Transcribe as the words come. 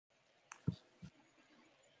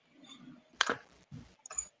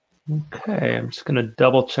Okay, I'm just going to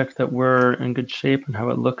double check that we're in good shape and how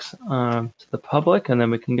it looks to the public, and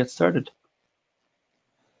then we can get started.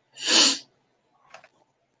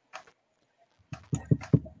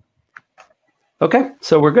 Okay,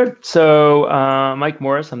 so we're good. So Mike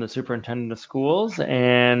Morris, I'm the superintendent of schools,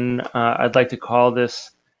 and I'd like to call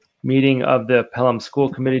this meeting of the Pelham School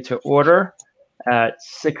Committee to order at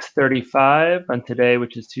 6:35 on today,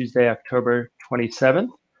 which is Tuesday, October 27th.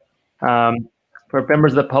 For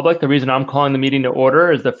members of the public, the reason I'm calling the meeting to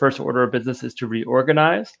order is the first order of business is to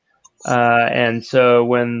reorganize. And so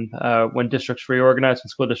when districts reorganize, when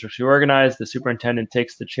school districts reorganize, the superintendent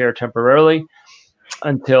takes the chair temporarily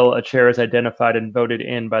until a chair is identified and voted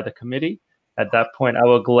in by the committee. At that point, I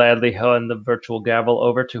will gladly hand the virtual gavel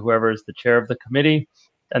over to whoever is the chair of the committee,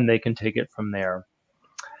 and they can take it from there.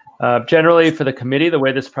 Generally, for the committee, the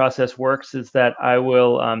way this process works is that I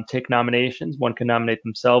will take nominations. One can nominate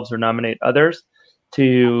themselves or nominate others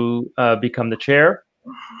to become the chair.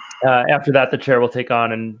 After that, the chair will take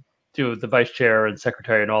on and do the vice chair and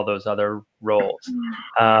secretary and all those other roles.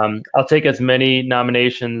 I'll take as many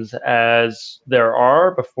nominations as there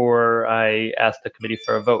are before I ask the committee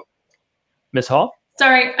for a vote. Ms. Hall?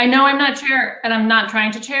 Sorry, I know I'm not chair and I'm not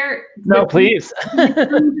trying to chair. No, please.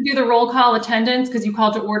 Do the roll call attendance because you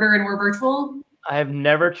called to order and we're virtual. I have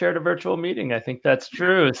never chaired a virtual meeting. I think that's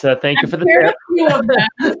true. So thank you for the tip.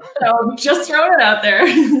 So I'm just throwing it out there.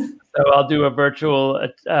 So I'll do a virtual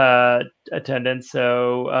attendance.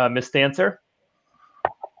 So Ms. Stancer?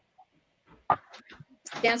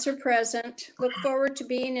 Stancer present. Look forward to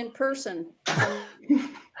being in person.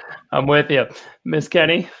 I'm with you. Ms.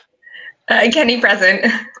 Kenny? Kenny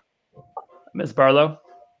present. Ms. Barlow?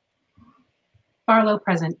 Barlow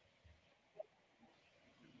present.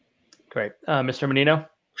 Great. Mr. Menino?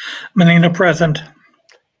 Menino present.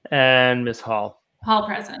 And Ms. Hall? Hall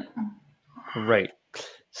present. Great.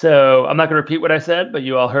 So I'm not going to repeat what I said, but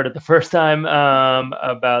you all heard it the first time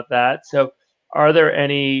about that. So are there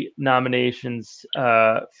any nominations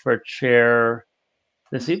for chair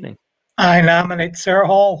this evening? I nominate Sarah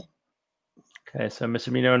Hall. Okay, so Mr.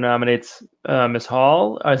 Menino nominates Ms.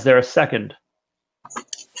 Hall. Is there a second?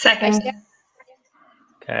 Second.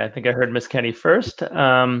 Okay, I think I heard Ms. Kenny first.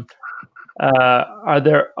 Are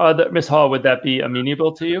there other, Ms. Hall, would that be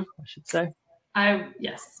amenable to you, I should say?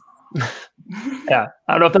 Yes. Yeah,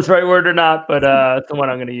 I don't know if that's the right word or not, but it's the one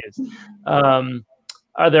I'm going to use.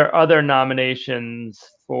 Are there other nominations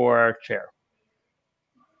for chair?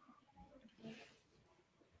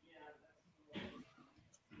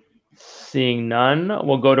 Seeing none,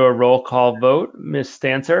 we'll go to a roll call vote. Ms.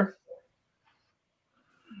 Stancer?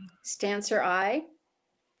 Stancer, aye.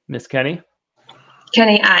 Ms. Kenny?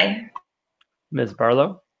 Kenny, aye. Ms.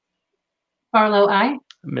 Barlow? Barlow, aye.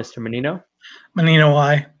 Mr. Menino? Menino,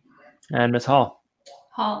 aye. And Ms. Hall?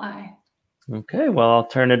 Hall, aye. Okay, well, I'll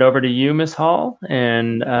turn it over to you, Ms. Hall,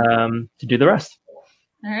 and to do the rest.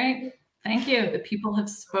 All right. Thank you. The people have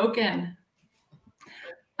spoken.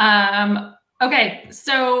 Okay,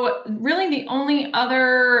 so really the only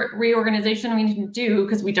other reorganization we need to do,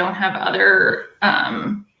 because we don't have other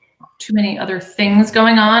too many other things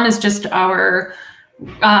going on, is just our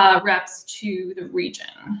reps to the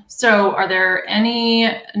region. So are there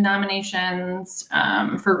any nominations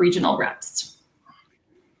for regional reps?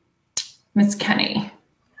 Ms. Kenny.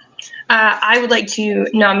 I would like to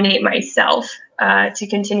nominate myself to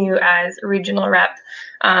continue as a regional rep.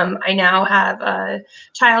 I now have a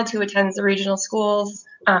child who attends the regional schools,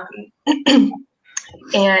 and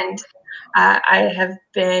I have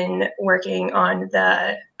been working on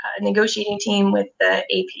the negotiating team with the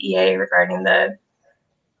APEA regarding the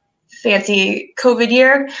fancy COVID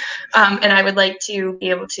year, and I would like to be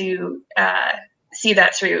able to see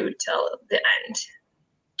that through till the end.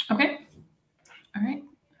 Okay. All right.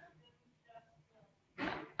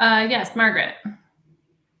 Yes, Margaret.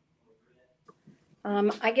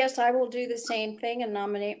 I guess I will do the same thing and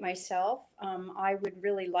nominate myself. I would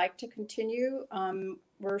really like to continue.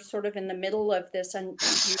 We're sort of in the middle of this.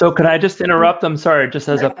 So could I just interrupt? I'm sorry, just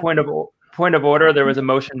as a point of order, there was a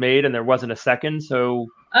motion made and there wasn't a second. So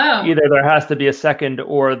either there has to be a second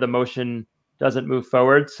or the motion doesn't move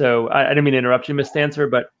forward. So I didn't mean to interrupt you, Ms. Stancer,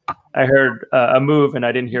 but I heard a move and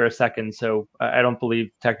I didn't hear a second. So I don't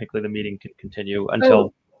believe technically the meeting can continue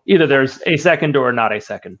until either there's a second or not a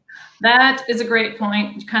second. That is a great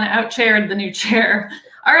point. You kind of out-chaired the new chair.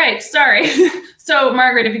 All right, sorry. So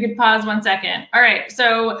Margaret, if you could pause 1 second. All right,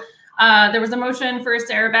 so there was a motion for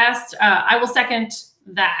Sarah Best. I will second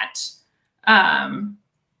that.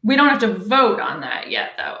 We don't have to vote on that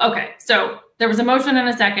yet though. Okay, so there was a motion and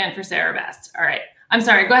a second for Sarah Best. All right, I'm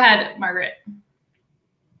sorry, go ahead, Margaret.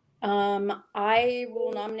 I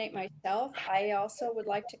will nominate myself. I also would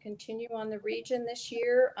like to continue on the region this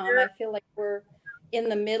year. I feel like we're in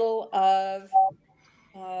the middle of,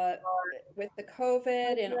 with the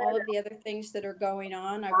COVID and all of the other things that are going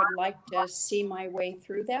on. I would like to see my way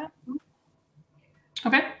through that.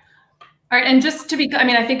 Okay. All right. And just to be, I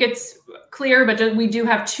mean, I think it's clear, but we do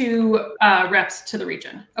have 2 reps to the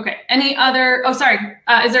region. Okay. Any other, oh, sorry.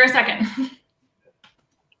 Is there a second?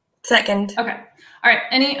 Second. Okay. All right.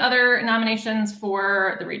 Any other nominations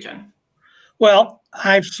for the region? Well,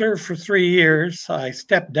 I've served for 3 years. I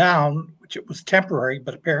stepped down, which it was temporary,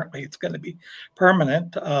 but apparently it's going to be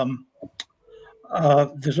permanent.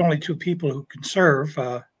 There's only 2 people who can serve.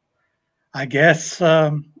 I guess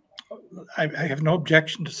I have no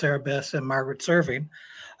objection to Sarah Bess and Margaret serving.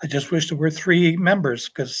 I just wish there were 3 members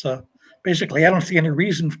because basically I don't see any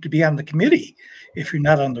reason to be on the committee if you're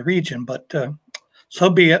not on the region, but so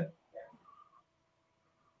be it.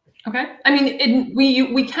 Okay. I mean,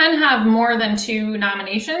 we can have more than 2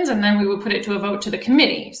 nominations, and then we would put it to a vote to the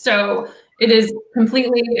committee. So it is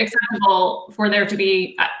completely acceptable for there to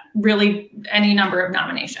be really any number of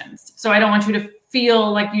nominations. So I don't want you to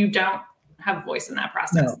feel like you don't have a voice in that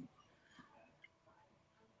process.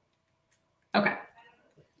 No. Okay.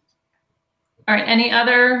 All right. Any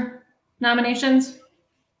other nominations?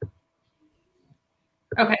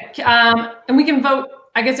 Okay. And we can vote.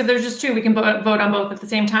 I guess if there's just 2, we can vote on both at the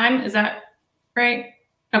same time. Is that right?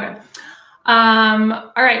 Okay.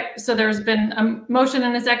 All right. So there's been a motion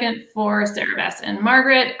and a second for Sarah Bess and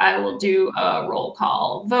Margaret. I will do a roll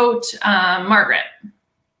call vote. Margaret.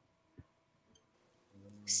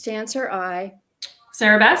 Stancer, aye.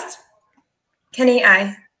 Sarah Bess. Kenny,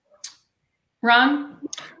 aye. Ron.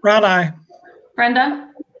 Ron, aye.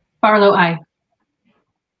 Brenda. Barlow, aye.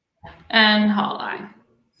 And Hall, aye.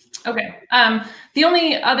 Okay. The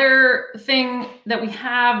only other thing that we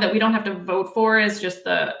have that we don't have to vote for is just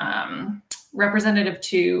the representative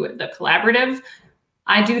to the collaborative.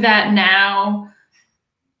 I do that now.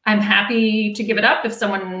 I'm happy to give it up if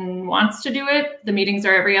someone wants to do it. The meetings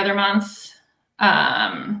are every other month.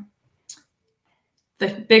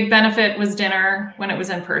 The big benefit was dinner when it was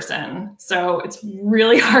in person. So it's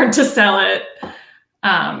really hard to sell it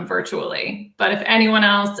virtually. But if anyone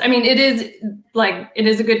else, I mean, it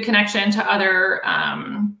is a good connection to other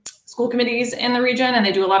school committees in the region, and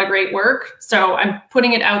they do a lot of great work. So I'm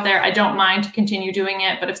putting it out there. I don't mind to continue doing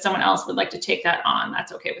it, but if someone else would like to take that on,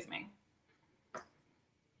 that's okay with me.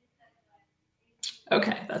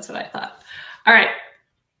 Okay, that's what I thought. All right.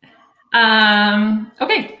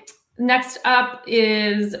 Okay, next up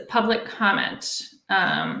is public comment.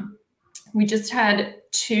 We just had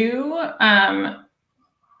 2.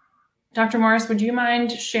 Dr. Morris, would you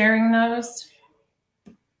mind sharing those?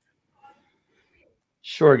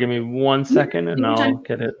 Sure. Give me 1 second and I'll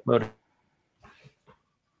get it loaded.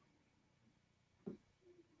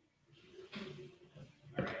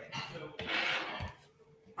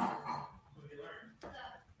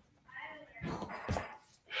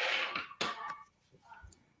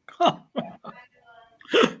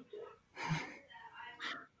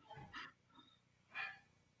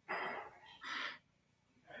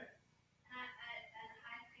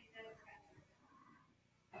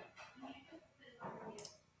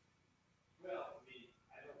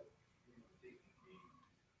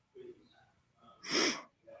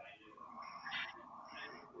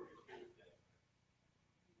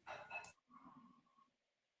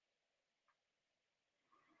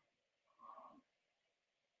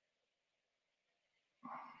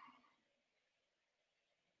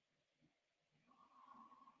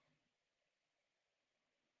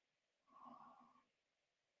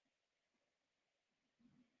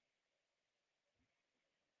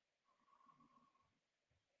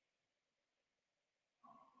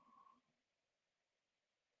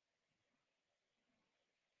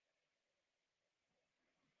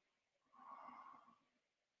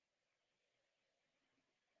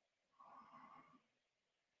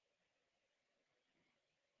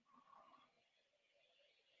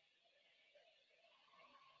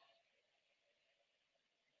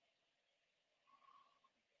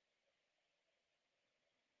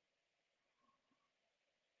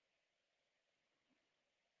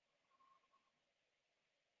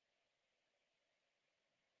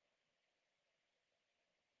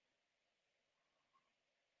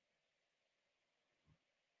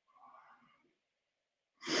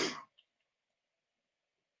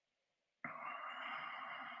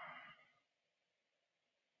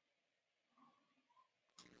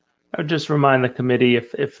 I would just remind the committee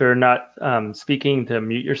if they're not speaking to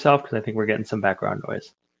mute yourself, because I think we're getting some background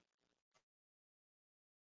noise.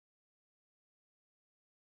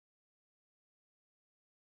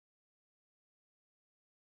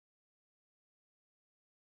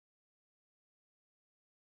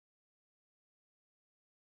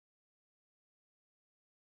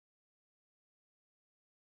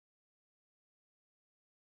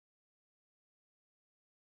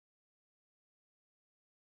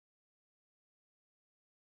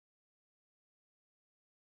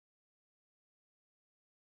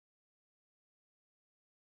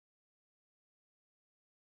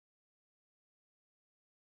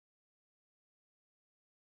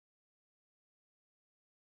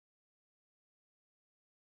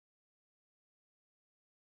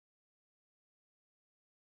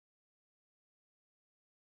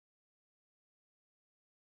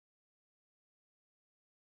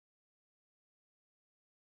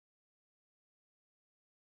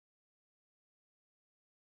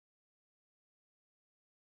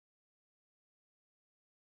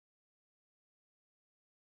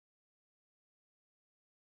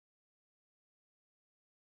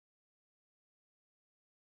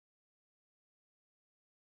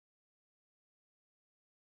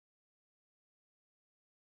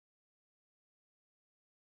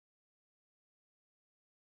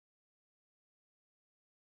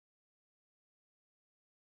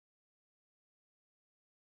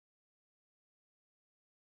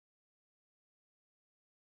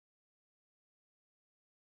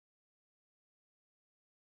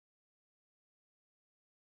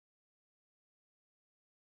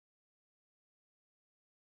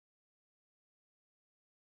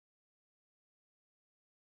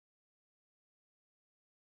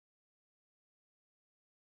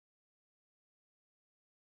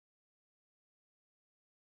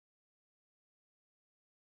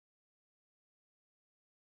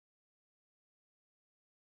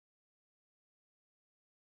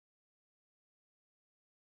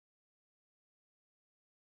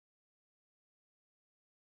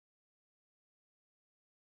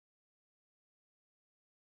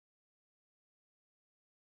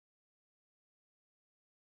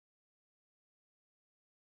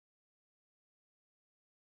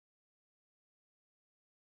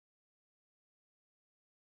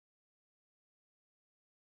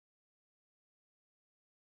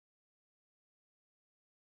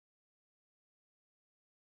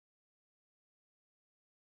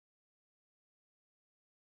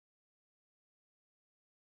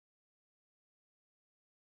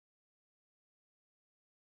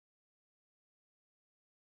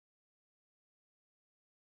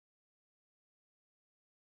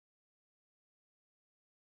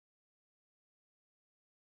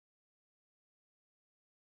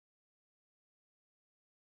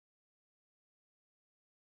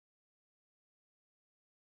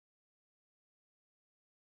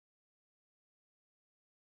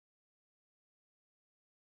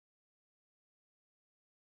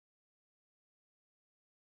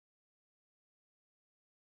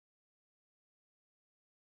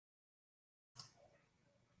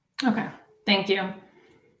 Okay, thank you.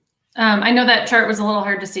 I know that chart was a little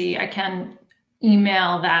hard to see. I can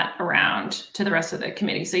email that around to the rest of the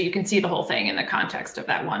committee so you can see the whole thing in the context of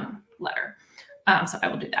that one letter. So I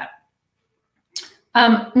will do that.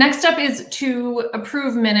 Next up is to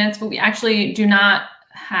approve minutes, but we actually do not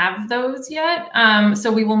have those yet.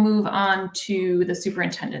 So we will move on to the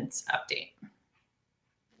superintendent's update.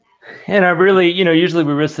 And I really, usually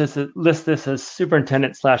we list this as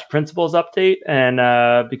superintendent / principal's update.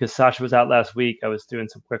 And because Sasha was out last week, I was doing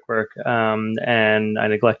some quick work and I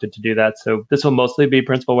neglected to do that. So this will mostly be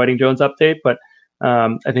Principal Whiting-Jones update. But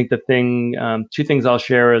I think two things I'll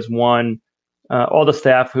share is one, all the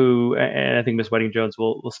staff who, and I think Ms. Whiting-Jones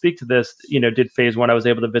will speak to this, did phase 1. I was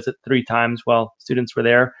able to visit 3 times while students were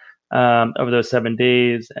there over those 7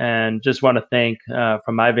 days. And just want to thank,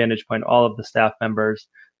 from my vantage point, all of the staff members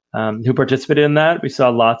who participated in that. We saw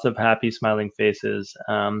lots of happy, smiling faces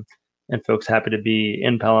and folks happy to be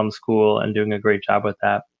in Pelham School and doing a great job with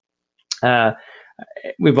that.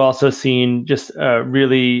 We've also seen just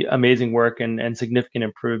really amazing work and significant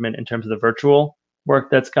improvement in terms of the virtual work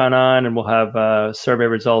that's gone on. And we'll have survey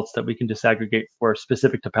results that we can disaggregate for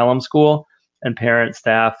specific to Pelham School and parent,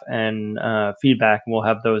 staff, and feedback. And we'll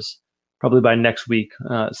have those probably by next week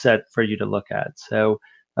set for you to look at. So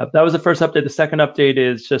that was the first update. The second update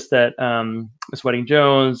is just that Ms.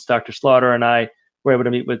 Whiting-Jones, Dr. Slaughter, and I were able to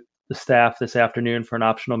meet with the staff this afternoon for an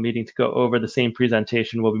optional meeting to go over the same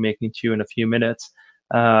presentation we'll be making to you in a few minutes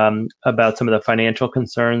about some of the financial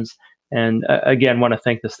concerns. And again, want to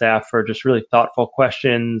thank the staff for just really thoughtful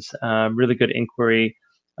questions, really good inquiry.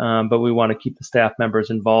 But we want to keep the staff members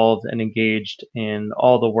involved and engaged in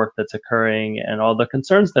all the work that's occurring and all the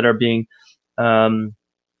concerns that are being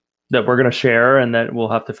that we're going to share and that we'll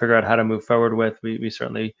have to figure out how to move forward with. We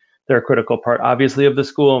certainly, they're a critical part, obviously, of the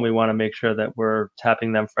school, and we want to make sure that we're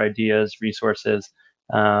tapping them for ideas, resources,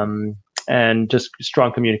 and just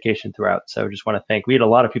strong communication throughout. So just want to thank, we had a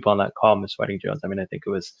lot of people on that call, Ms. Whiting-Jones. I mean, I think it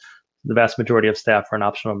was the vast majority of staff for an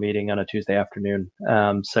optional meeting on a Tuesday afternoon.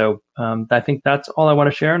 So I think that's all I want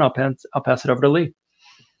to share, and I'll pass it over to Lee.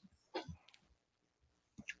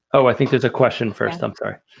 Oh, I think there's a question first. Yeah. I'm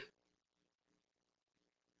sorry.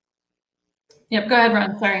 Yep, go ahead,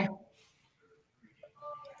 Ron. Sorry.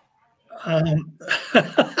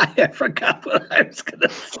 I forgot what I was going to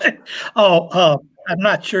say. I'm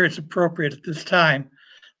not sure it's appropriate at this time,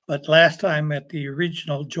 but last time at the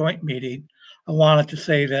regional joint meeting, I wanted to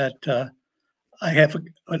say that I have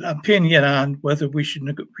an opinion on whether we should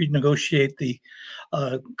renegotiate the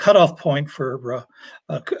cutoff point for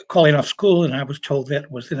calling off school, and I was told that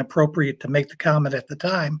was inappropriate to make the comment at the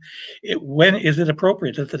time. When is it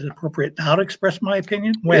appropriate? Is it appropriate now to express my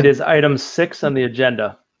opinion? When? It is item 6 on the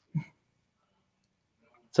agenda.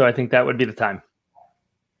 So I think that would be the time.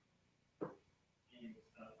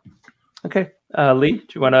 Okay, Lee, do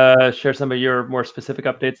you want to share some of your more specific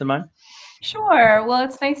updates than mine? Sure. Well,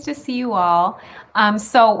 it's nice to see you all.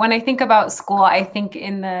 So when I think about school, I think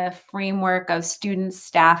in the framework of students,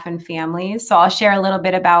 staff, and families. So I'll share a little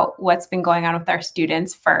bit about what's been going on with our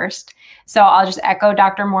students first. So I'll just echo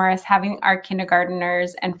Dr. Morris. Having our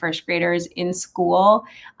kindergartners and first graders in school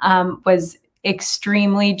was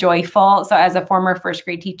extremely joyful. So as a former first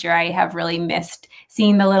grade teacher, I have really missed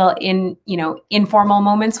seeing the little informal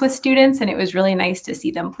moments with students, and it was really nice to see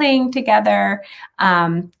them playing together.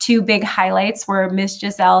 2 big highlights were Miss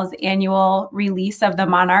Giselle's annual release of the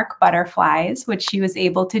monarch butterflies, which she was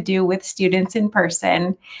able to do with students in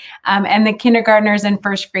person, and the kindergartners and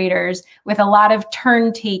first graders, with a lot of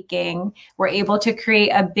turn taking, were able to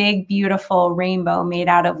create a big, beautiful rainbow made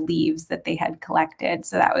out of leaves that they had collected.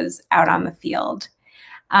 So that was out on the field.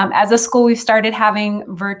 As a school, we've started having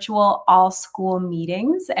virtual all-school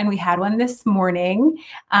meetings, and we had one this morning.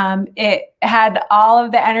 It had all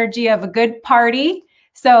of the energy of a good party.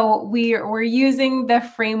 So we're using the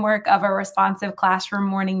framework of a responsive classroom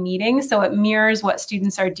morning meeting. So it mirrors what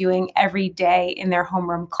students are doing every day in their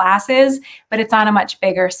homeroom classes, but it's on a much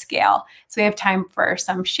bigger scale. So we have time for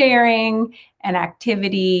some sharing and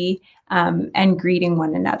activity, and greeting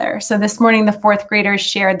one another. So this morning, the 4th graders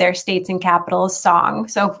shared their States and Capitals song.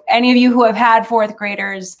 So if any of you who have had 4th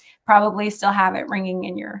graders probably still have it ringing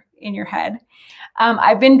in your head.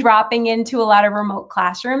 I've been dropping into a lot of remote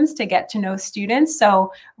classrooms to get to know students.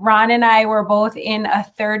 So Ron and I were both in a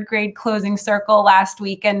 3rd grade closing circle last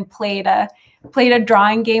week and played a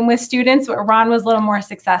drawing game with students, but Ron was a little more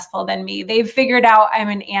successful than me. They've figured out I'm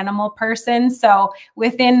an animal person. So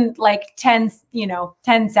within like 10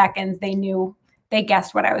 seconds, they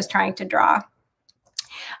guessed what I was trying to draw.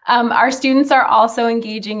 Our students are also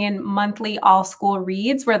engaging in monthly all school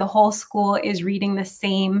reads where the whole school is reading the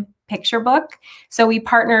same picture book. So we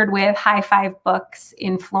partnered with High Five Books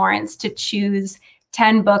in Florence to choose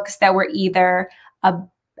 10 books that were either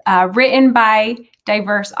written by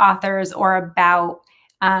diverse authors or about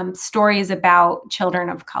stories about children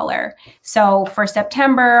of color. So for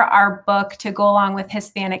September, our book to go along with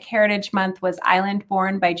Hispanic Heritage Month was Island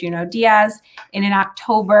Born by Junot Diaz. And in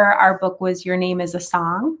October, our book was Your Name is a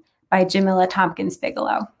Song by Jamila Tompkins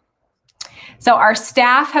Bigelow. So our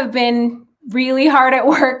staff have been really hard at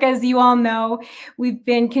work, as you all know. We've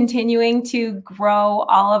been continuing to grow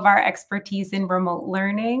all of our expertise in remote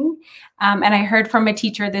learning. And I heard from a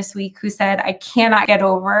teacher this week who said, I cannot get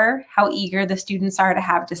over how eager the students are to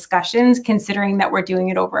have discussions, considering that we're doing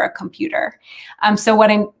it over a computer. So what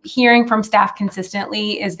I'm hearing from staff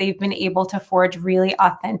consistently is they've been able to forge really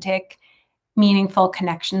authentic, meaningful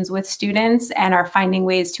connections with students and are finding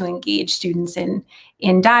ways to engage students in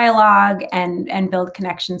dialogue and build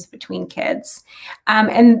connections between kids.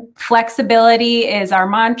 And flexibility is our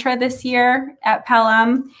mantra this year at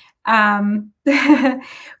Pelham.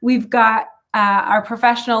 We've got our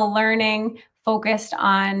professional learning focused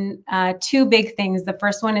on two big things. The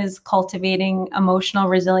first one is cultivating emotional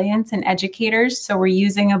resilience in educators. So we're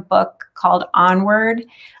using a book called Onward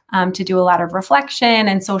to do a lot of reflection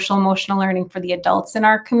and social emotional learning for the adults in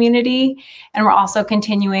our community. And we're also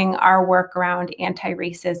continuing our work around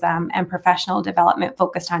anti-racism and professional development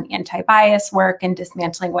focused on anti-bias work and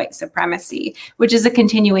dismantling white supremacy, which is a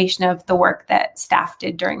continuation of the work that staff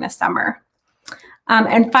did during the summer.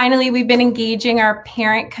 And finally, we've been engaging our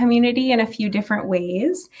parent community in a few different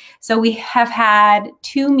ways. So we have had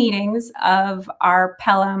 2 meetings of our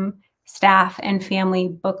Pelham staff and family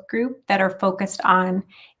book group that are focused on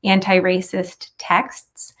anti-racist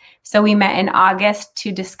texts. So we met in August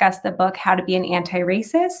to discuss the book, How to Be an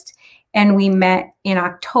Anti-Racist. And we met in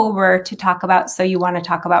October to talk about So You Want to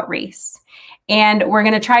Talk About Race. And we're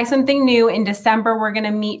going to try something new. In December, we're going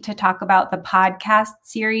to meet to talk about the podcast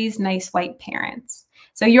series, Nice White Parents.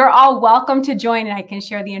 So you're all welcome to join, and I can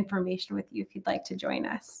share the information with you if you'd like to join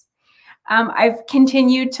us. I've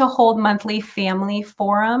continued to hold monthly family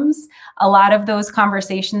forums. A lot of those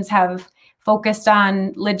conversations have focused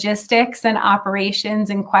on logistics and operations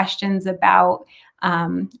and questions about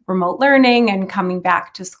remote learning and coming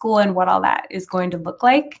back to school and what all that is going to look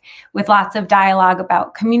like, with lots of dialogue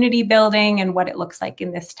about community building and what it looks like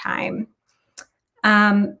in this time.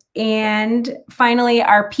 And finally,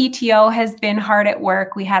 our PTO has been hard at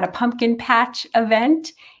work. We had a pumpkin patch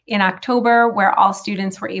event in October where all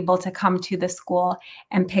students were able to come to the school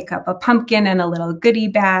and pick up a pumpkin and a little goodie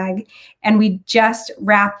bag. And we just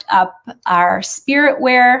wrapped up our Spirit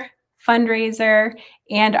Wear fundraiser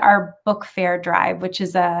and our book fair drive, which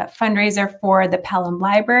is a fundraiser for the Pelham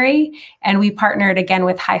Library. And we partnered again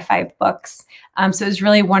with High Five Books. So it was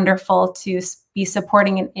really wonderful to be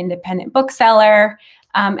supporting an independent bookseller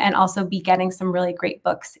and also be getting some really great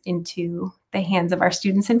books into the hands of our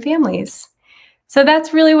students and families. So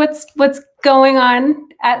that's really what's going on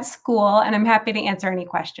at school, and I'm happy to answer any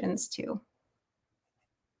questions too.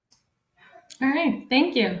 All right,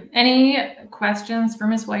 thank you. Any questions for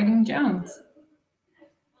Ms. Whiting-Jones?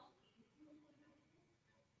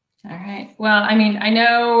 All right, well, I mean, I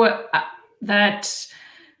know that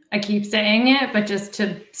I keep saying it, but just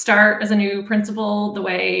to start as a new principal the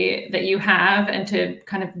way that you have and to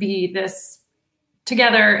kind of be this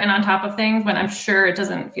together and on top of things when I'm sure it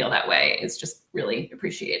doesn't feel that way, it's just really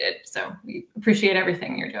appreciated. So we appreciate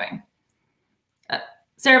everything you're doing.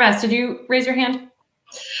 Sarah Bess, did you raise your hand?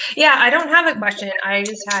 Yeah, I don't have a question. I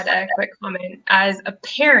just had a quick comment. As a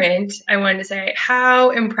parent, I wanted to say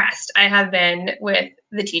how impressed I have been with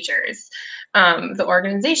the teachers, the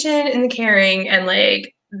organization and the caring, and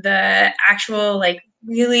like the actual like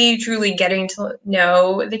really truly getting to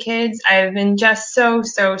know the kids. I've been just so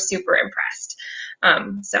super impressed.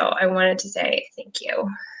 So I wanted to say thank you.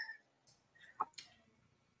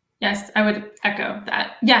 Yes, I would echo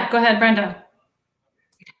that. Yeah, go ahead, Brenda.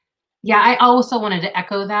 Yeah, I also wanted to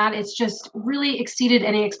echo that. It's just really exceeded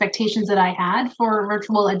any expectations that I had for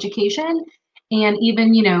virtual education. And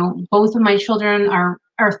even, you know, both of my children are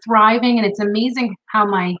thriving, and it's amazing how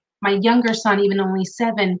my younger son, even only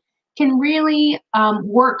 7, can really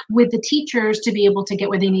work with the teachers to be able to get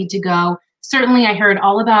where they need to go. Certainly, I heard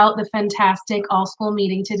all about the fantastic all-school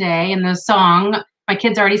meeting today and the song. My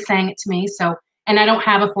kids already sang it to me, so, and I don't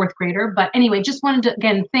have a 4th grader, but anyway, just wanted to,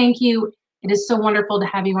 again, thank you. It is so wonderful to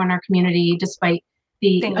have you in our community despite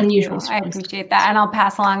the unusual circumstances. I appreciate that. And I'll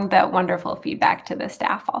pass along that wonderful feedback to the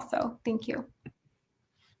staff also. Thank you.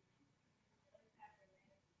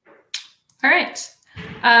 All right.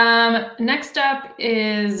 Next up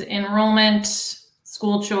is enrollment,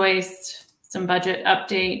 school choice, some budget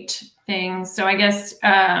update things. So I guess,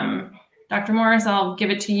 Dr. Morris, I'll give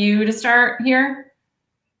it to you to start here.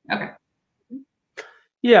 Okay.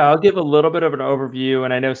 Yeah, I'll give a little bit of an overview,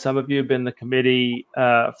 and I know some of you have been in the committee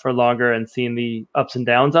for longer and seen the ups and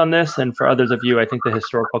downs on this, and for others of you, I think the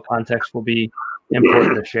historical context will be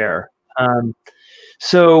important to share. I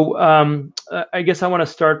guess I want to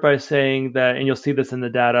start by saying that, and you'll see this in the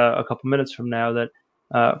data a couple minutes from now, that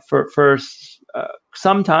for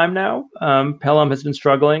some time now, Pelham has been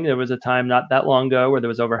struggling. There was a time not that long ago where there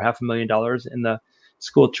was over $500,000 in the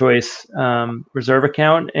school choice reserve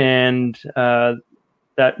account, and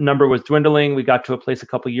that number was dwindling. We got to a place a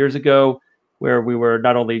couple years ago where we were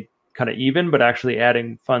not only kind of even, but actually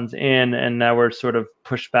adding funds in, and now we're sort of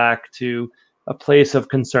pushed back to a place of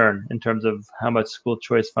concern in terms of how much school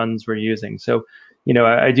choice funds we're using. So,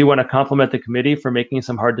 I do want to compliment the committee for making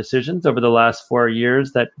some hard decisions over the last 4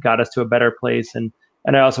 years that got us to a better place, and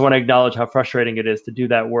I also want to acknowledge how frustrating it is to do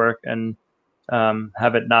that work and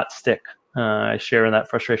have it not stick. I share in that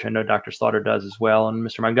frustration. I know Dr. Slaughter does as well, and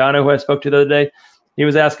Mr. Mangano, who I spoke to the other day, he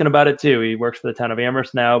was asking about it too. He works for the town of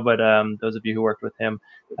Amherst now, but those of you who worked with him,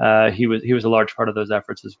 he was a large part of those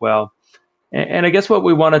efforts as well. And I guess what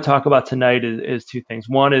we want to talk about tonight is two things.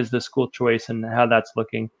 One is the school choice and how that's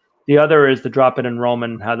looking. The other is the drop in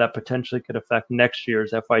enrollment and how that potentially could affect next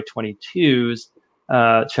year's FY22's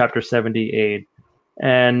Chapter 70 aid.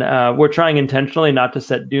 And we're trying intentionally not to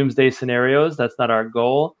set doomsday scenarios. That's not our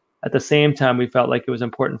goal. At the same time, we felt like it was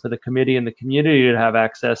important for the committee and the community to have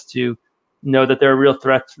access to know that there are real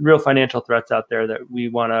threats, real financial threats out there that we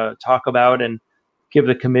want to talk about and give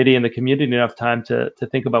the committee and the community enough time to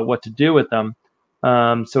think about what to do with them.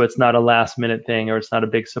 So it's not a last minute thing or it's not a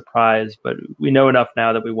big surprise, but we know enough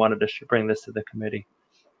now that we wanted to bring this to the committee.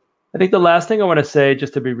 I think the last thing I want to say,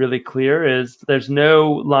 just to be really clear, is there's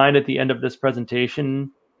no line at the end of this presentation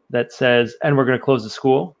that says, and we're going to close the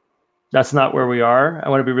school. That's not where we are. I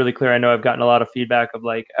want to be really clear. I know I've gotten a lot of feedback of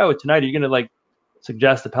like, oh, tonight are you going to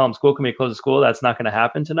suggest the Pelham School Committee close the school? That's not going to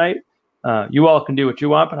happen tonight. You all can do what you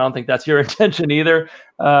want, but I don't think that's your intention either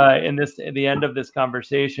at the end of this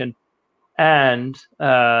conversation. And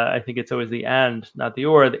I think it's always the and, not the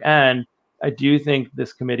or. The and, I do think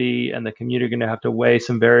this committee and the community are going to have to weigh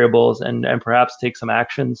some variables and perhaps take some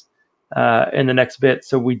actions in the next bit,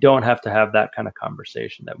 so we don't have to have that kind of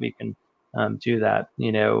conversation, that we can do that.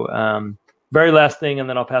 Very last thing, and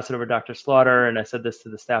then I'll pass it over to Dr. Slaughter, and I said this to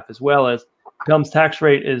the staff as well, is Pelham's tax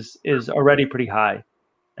rate is already pretty high,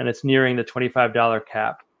 and it's nearing the $25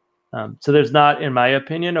 cap. So there's not, in my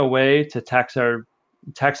opinion, a way to tax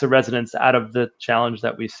the residents out of the challenge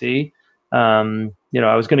that we see.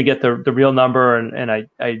 I was going to get the real number, and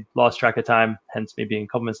I lost track of time, hence me being a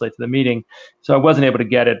couple minutes late to the meeting. So I wasn't able to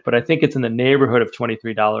get it, but I think it's in the neighborhood of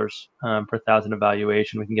 $23 per thousand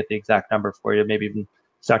evaluation. We can get the exact number for you. Maybe even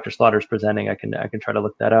Dr. Slaughter's presenting, I can try to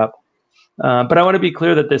look that up. But I want to be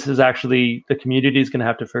clear that this is actually, the community is going to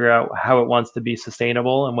have to figure out how it wants to be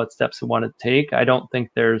sustainable and what steps it want to take. I don't think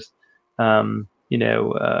there's, kind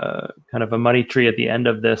of a money tree at the end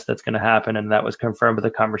of this that's going to happen. And that was confirmed with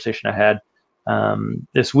a conversation I had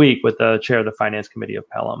this week with the chair of the finance committee of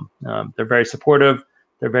Pelham. They're very supportive.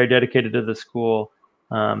 They're very dedicated to the school.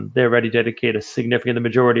 They already dedicate the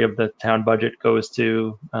majority of the town budget goes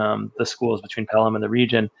to the schools between Pelham and the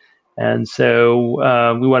region. And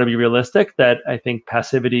so we want to be realistic that I think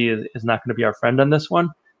passivity is not going to be our friend on this one.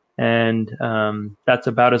 And that's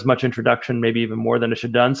about as much introduction, maybe even more than it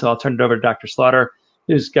should done. So I'll turn it over to Dr. Slaughter,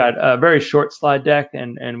 who's got a very short slide deck.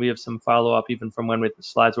 And we have some follow-up even from when the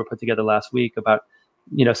slides were put together last week about,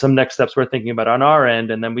 some next steps we're thinking about on our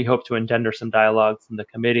end. And then we hope to engender some dialogue from the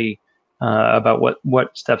committee about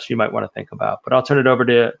what steps you might want to think about. But I'll turn it over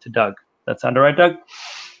to Doug. That sound all right, Doug?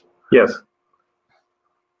 Yes.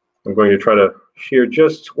 I'm going to try to share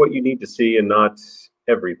just what you need to see and not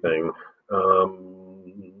everything.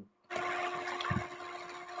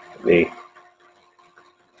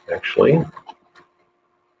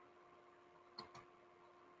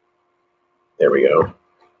 There we go.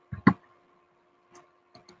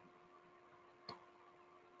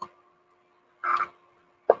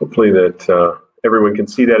 Hopefully that everyone can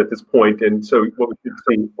see that at this point. And so what we should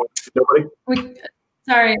see, nobody?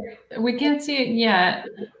 Sorry, we can't see it yet.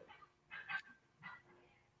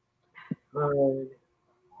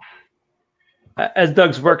 As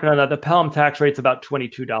Doug's working on that, the Pelham tax rate's about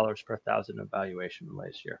 $22 per thousand evaluation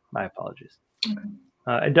last year. My apologies. Okay.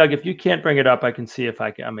 And Doug, if you can't bring it up, I can see if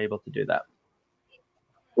I'm able to do that.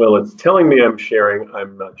 Well, it's telling me I'm sharing.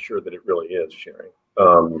 I'm not sure that it really is sharing.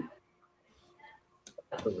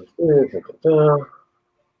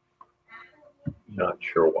 Not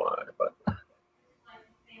sure why, but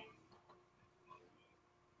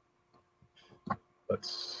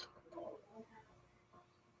let's.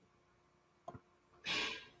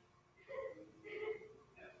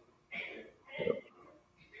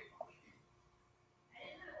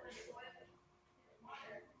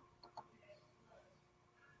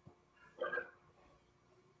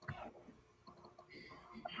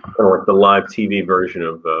 Kind of like the live TV version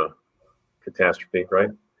of Catastrophe, right?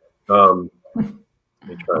 Let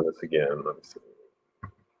me try this again. Let me see.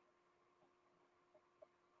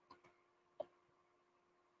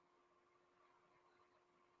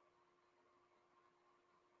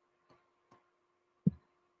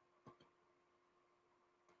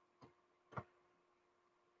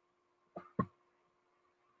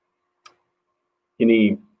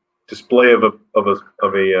 Any display of a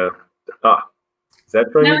is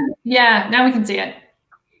that for you? Yeah, now we can see it.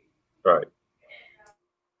 All right.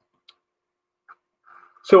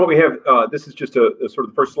 So what we have, this is just a sort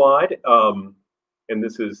of the first slide, and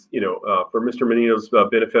this is, for Mr. Menino's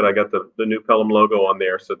benefit, I got the new Pelham logo on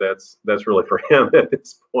there, so that's really for him at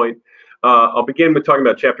this point. I'll begin with talking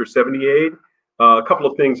about Chapter 78. A couple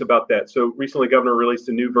of things about that. So recently, Governor released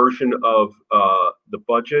a new version of the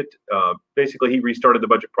budget. Basically, he restarted the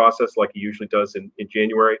budget process like he usually does in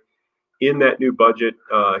January. In that new budget,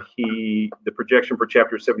 the projection for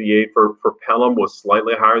Chapter 78 for Pelham was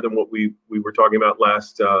slightly higher than what we were talking about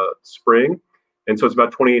last spring. And so it's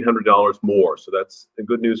about $2,800 more. So that's the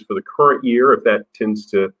good news for the current year if that tends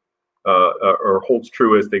to or holds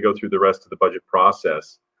true as they go through the rest of the budget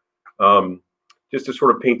process. Just to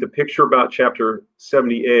sort of paint the picture about Chapter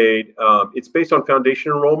 78, it's based on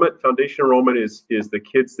foundation enrollment. Foundation enrollment is the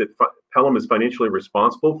kids that Pelham is financially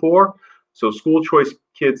responsible for. So school choice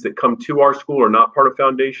kids that come to our school are not part of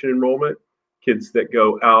foundation enrollment. Kids that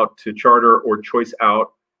go out to charter or choice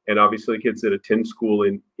out, and obviously kids that attend school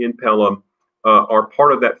in Pelham are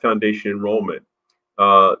part of that foundation enrollment.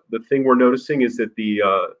 The thing we're noticing is that the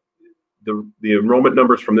enrollment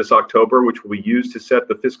numbers from this October, which will be used to set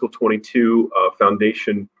the fiscal 22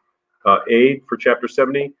 foundation aid for Chapter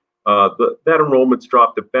 70, that enrollment's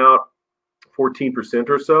dropped about 14%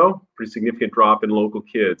 or so, pretty significant drop in local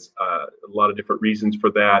kids. A lot of different reasons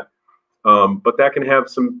for that, but that can have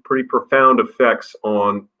some pretty profound effects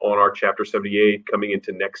on our Chapter 78 coming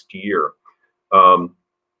into next year.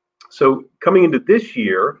 So coming into this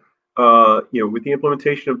year, with the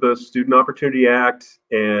implementation of the Student Opportunity Act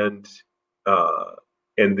and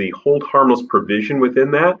the hold harmless provision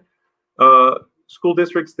within that, school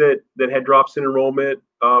districts that had drops in enrollment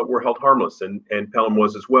were held harmless, and Pelham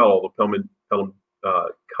was as well. Although Pelham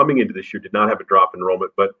coming into this year did not have a drop in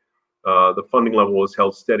enrollment, but the funding level was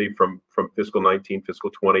held steady from fiscal 19, fiscal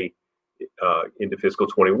 20 into fiscal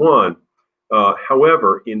 21.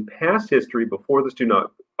 However, in past history, before the Student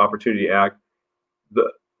Opportunity Act,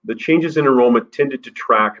 the changes in enrollment tended to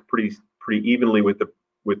track pretty evenly with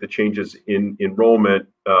the changes in enrollment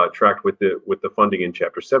tracked with the funding in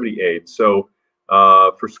Chapter 78. So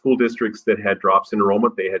for school districts that had drops in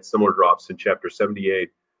enrollment, they had similar drops in Chapter 78.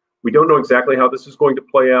 We don't know exactly how this is going to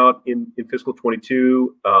play out in fiscal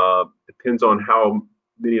 22. Depends on how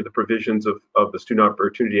many of the provisions of the Student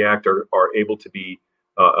Opportunity Act are able to be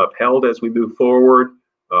upheld as we move forward.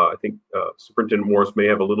 I think Superintendent Morris may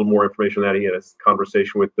have a little more information on that. He had a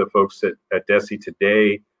conversation with the folks at DESE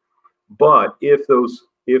today. But if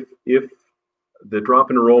the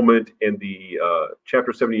drop in enrollment and the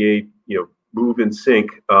Chapter 78, move in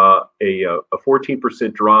sync, a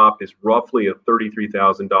 14% drop is roughly a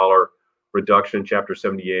 $33,000 reduction in Chapter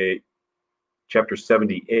 78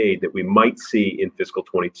 that we might see in fiscal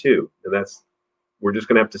 22. And we're just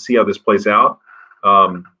going to have to see how this plays out,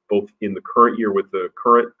 both in the current year with the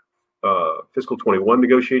current fiscal 21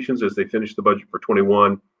 negotiations as they finish the budget for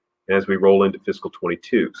 21, and as we roll into fiscal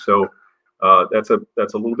 22. So that's a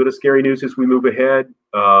little bit of scary news as we move ahead.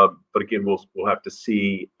 But again, we'll have to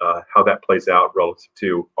see how that plays out relative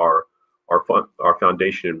to our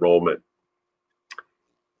foundation enrollment.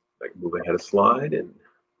 I can move ahead a slide. And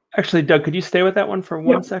actually, Doug, could you stay with that one for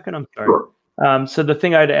one second? I'm sorry. Sure. So the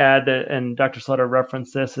thing I'd add, and Dr. Slaughter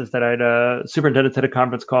referenced this, is that superintendent had a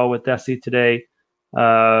conference call with DESE today.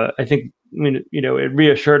 I think it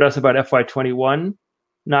reassured us about FY21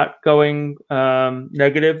 not going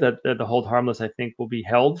negative, that the hold harmless, I think, will be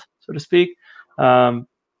held, so to speak.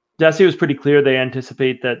 DESE was pretty clear they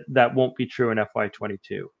anticipate that won't be true in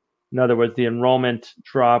FY22. In other words, the enrollment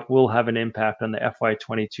drop will have an impact on the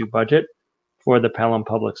FY22 budget for the Pelham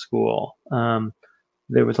Public School.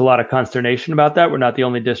 There was a lot of consternation about that. We're not the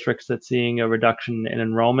only districts that's seeing a reduction in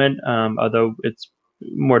enrollment, although it's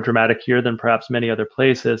more dramatic here than perhaps many other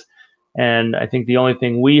places. And I think the only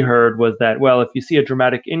thing we heard was that, well, if you see a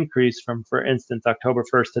dramatic increase from, for instance, October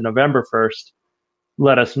 1st to November 1st,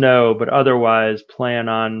 let us know. But otherwise, plan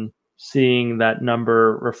on seeing that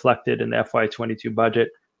number reflected in the FY22 budget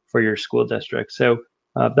for your school district. So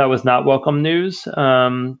that was not welcome news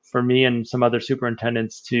for me and some other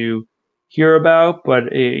superintendents to hear about. But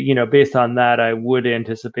based on that, I would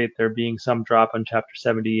anticipate there being some drop on Chapter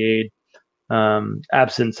 78,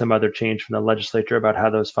 absent some other change from the legislature about how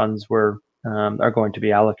those funds are going to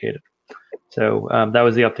be allocated. So that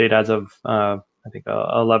was the update as of I think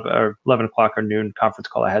 11 o'clock or noon conference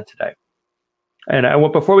call I had today. And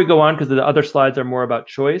before we go on, because the other slides are more about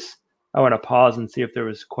choice, I want to pause and see if there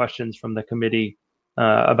was questions from the committee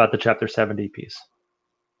about the Chapter 70 piece.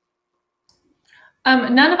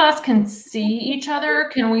 None of us can see each other.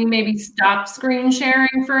 Can we maybe stop screen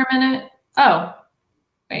sharing for a minute? Oh,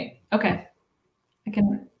 wait. Okay, I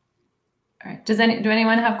can. All right. Do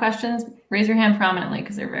anyone have questions? Raise your hand prominently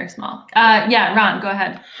because they're very small. Yeah, Ron, go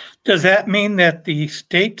ahead. Does that mean that the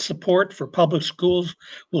state support for public schools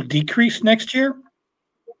will decrease next year?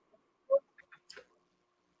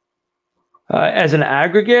 As an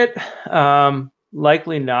aggregate,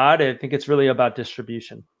 likely not. I think it's really about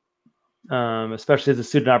distribution, especially as the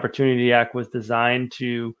Student Opportunity Act was designed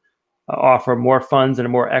to offer more funds and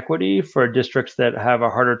more equity for districts that have a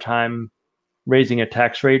harder time raising a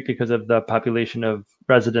tax rate because of the population of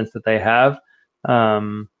residents that they have.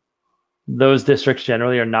 Those districts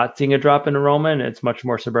generally are not seeing a drop in enrollment. It's much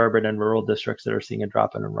more suburban and rural districts that are seeing a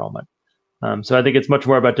drop in enrollment. So I think it's much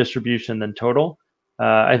more about distribution than total.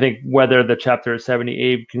 I think whether the Chapter 70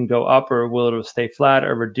 aid can go up or will it stay flat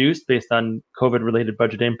or reduced based on COVID-related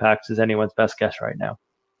budget impacts is anyone's best guess right now.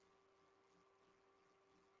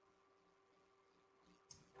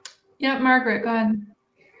 Yeah, Margaret, go ahead.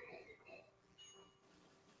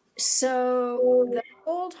 So the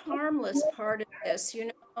hold harmless part of this,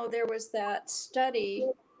 there was that study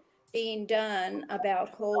being done about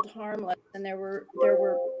hold harmless, and there were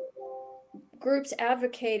groups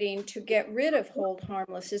advocating to get rid of hold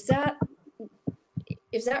harmless. Is that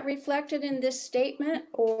reflected in this statement,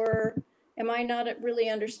 or am I not really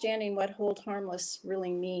understanding what hold harmless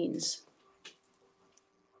really means?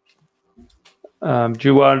 Do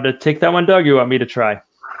you want to take that one, Doug? Or you want me to try?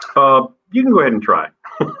 You can go ahead and try.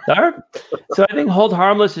 All right. So I think hold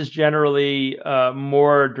harmless is generally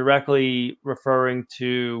more directly referring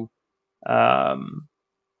to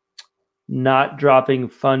not dropping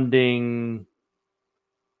funding.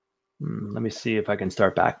 Let me see if I can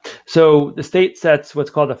start back. So the state sets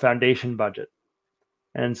what's called a foundation budget.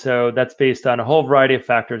 And so that's based on a whole variety of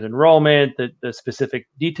factors: enrollment, the specific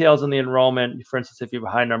details in the enrollment. For instance, if you have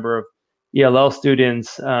a high number of ELL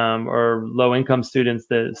students or low-income students,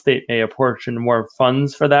 the state may apportion more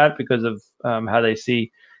funds for that because of how they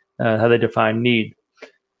define need.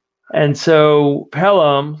 And so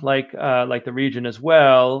Pelham, like the region as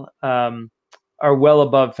well, are well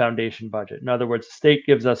above foundation budget. In other words, the state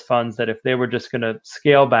gives us funds that if they were just going to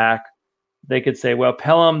scale back, they could say, well,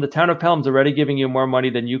 Pelham, the town of Pelham's already giving you more money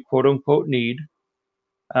than you quote unquote need.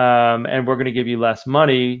 And we're going to give you less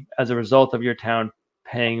money as a result of your town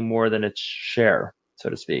paying more than its share, so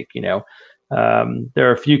to speak. There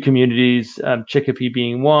are a few communities, Chicopee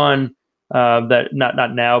being one, that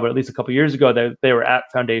not now, but at least a couple of years ago, they were at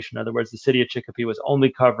foundation. In other words, the city of Chicopee was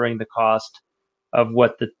only covering the cost of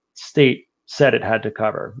what the state said it had to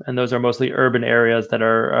cover, and those are mostly urban areas that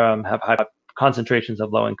have high concentrations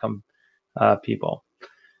of low-income people.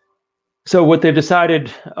 So what they've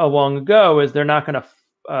decided long ago is they're not going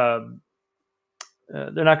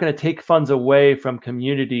to take funds away from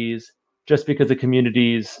communities just because the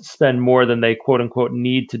communities spend more than they quote unquote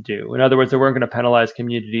need to do. In other words, they weren't going to penalize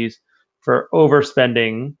communities for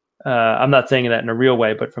overspending. I'm not saying that in a real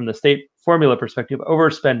way, but from the state formula perspective,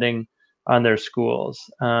 overspending on their schools.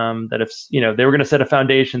 That if they were going to set a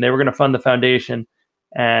foundation, they were going to fund the foundation,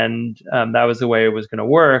 and that was the way it was going to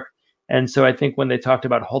work. And so I think when they talked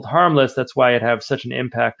about hold harmless, that's why it have such an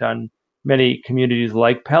impact on many communities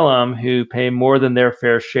like Pelham, who pay more than their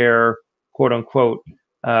fair share, quote unquote,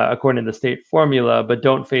 according to the state formula, but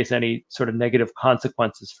don't face any sort of negative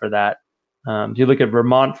consequences for that. If you look at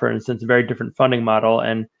Vermont, for instance, a very different funding model,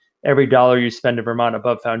 and every dollar you spend in Vermont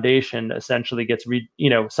above foundation essentially gets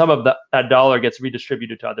some of that dollar gets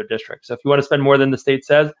redistributed to other districts. So if you want to spend more than the state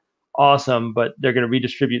says, awesome, but they're going to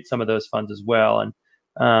redistribute some of those funds as well. And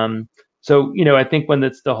so I think when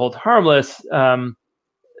it's the hold harmless,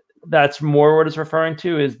 that's more what it's referring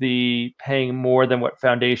to, is the paying more than what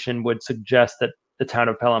foundation would suggest that the town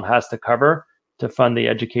of Pelham has to cover to fund the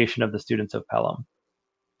education of the students of Pelham.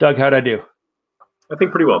 Doug, how'd I do? I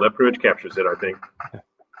think pretty well. That pretty much captures it, I think. Okay.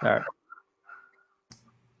 All right.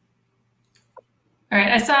 All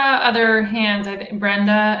right, I saw other hands. I think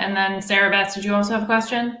Brenda and then Sarah Beth. Did you also have a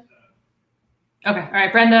question? Okay, all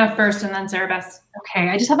right, Brenda first and then Sarah Beth. Okay,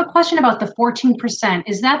 I just have a question about the 14%.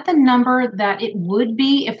 Is that the number that it would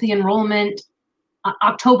be if the enrollment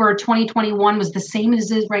October 2021 was the same as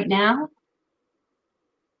it is right now?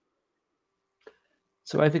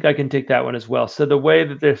 So I think I can take that one as well. So the way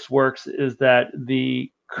that this works is that the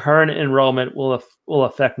current enrollment will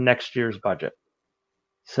affect next year's budget.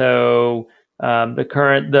 So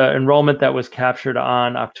the enrollment that was captured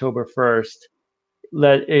on October 1st,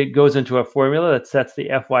 it goes into a formula that sets the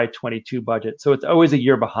FY22 budget. So it's always a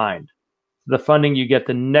year behind. The funding you get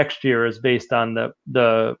the next year is based on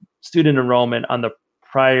the student enrollment on the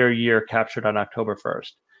prior year captured on October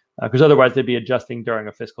 1st. Because otherwise they'd be adjusting during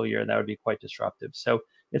a fiscal year and that would be quite disruptive. So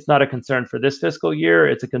it's not a concern for this fiscal year,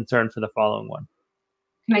 it's a concern for the following one.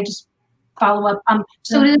 Can I just follow up?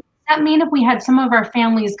 So does that mean if we had some of our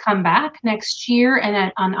families come back next year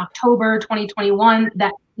and on October 2021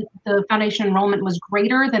 that the foundation enrollment was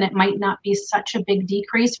greater, then it might not be such a big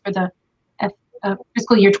decrease for the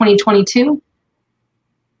fiscal year 2022?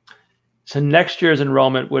 So next year's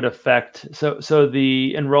enrollment would affect, so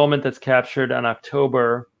the enrollment that's captured on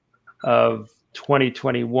October of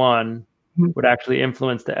 2021 would actually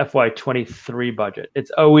influence the FY23 budget. It's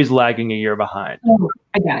always lagging a year behind. Oh,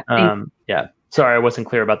 I got it. Yeah, sorry, I wasn't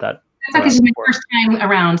clear about that. That's okay, this is my first time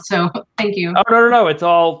around, so thank you. Oh, no, it's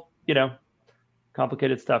all,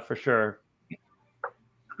 complicated stuff for sure.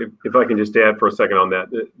 If I can just add for a second on that,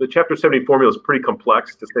 the Chapter 70 formula is pretty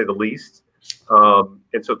complex, to say the least.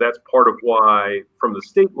 And so that's part of why, from the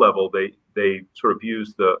state level, they sort of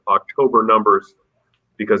use the October numbers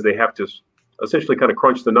because they have to essentially kind of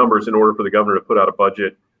crunch the numbers in order for the governor to put out a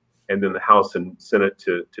budget, and then the House and Senate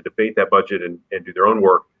to debate that budget and do their own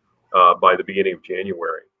work by the beginning of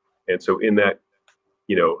January. And so in that,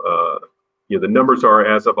 the numbers are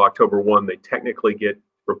as of October 1, they technically get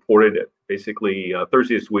reported at basically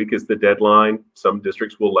Thursday this week is the deadline. Some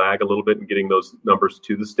districts will lag a little bit in getting those numbers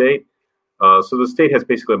to the state. So the state has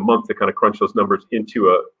basically a month to kind of crunch those numbers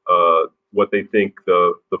into what they think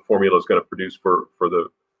the formula is going to produce for the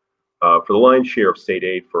lion's share of state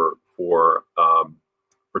aid for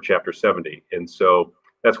Chapter 70. And so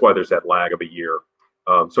that's why there's that lag of a year.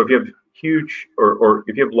 So if you have huge or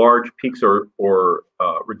if you have large peaks or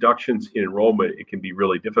reductions in enrollment, it can be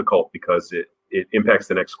really difficult because it impacts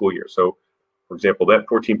the next school year. So, for example, that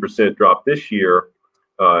 14% drop this year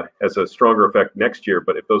has a stronger effect next year.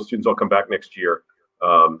 But if those students all come back next year,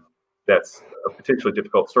 that's a potentially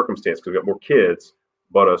difficult circumstance because we've got more kids,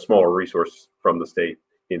 but a smaller resource from the state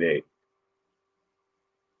in aid.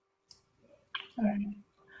 All right.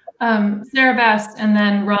 Sarah Best, and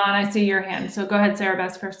then Ron, I see your hand. So go ahead, Sarah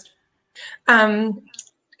Best first.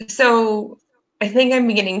 So I think I'm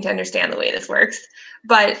beginning to understand the way this works,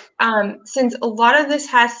 but since a lot of this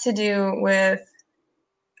has to do with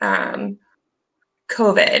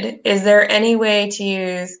COVID, is there any way to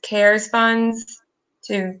use CARES funds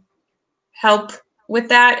to help with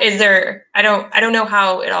that? Is there, I don't know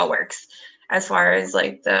how it all works as far as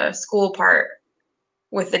like the school part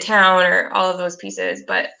with the town or all of those pieces,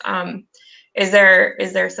 but is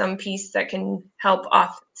there some piece that can help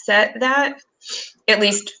offset that, at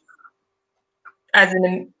least as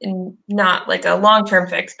in not like a long-term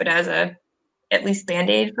fix, but as a at least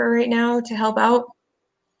Band-Aid for right now to help out?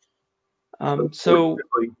 Go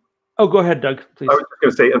ahead, Doug, please. I was just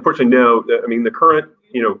going to say, unfortunately, no. I mean, the current,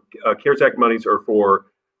 CARES Act monies are for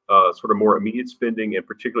sort of more immediate spending, and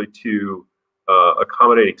particularly to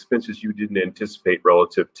accommodate expenses you didn't anticipate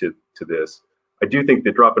relative to this. I do think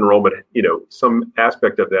the drop in enrollment, some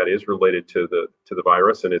aspect of that is related to the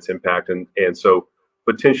virus and its impact, and so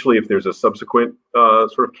potentially if there's a subsequent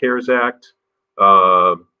sort of CARES Act,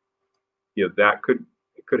 that could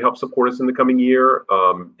help support us in the coming year,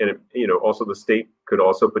 and also the state could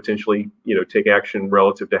also potentially take action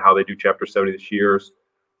relative to how they do Chapter 70 this year.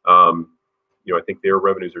 I think their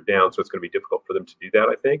revenues are down, so it's going to be difficult for them to do that,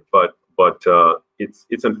 I think. But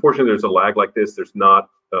it's unfortunate there's a lag like this. There's not,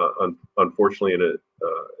 unfortunately, an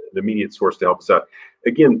immediate source to help us out.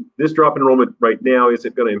 Again, this drop in enrollment right now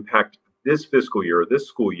isn't going to impact this fiscal year or this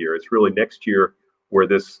school year. It's really next year where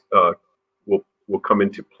this will come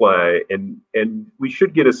into play, and we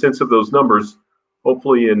should get a sense of those numbers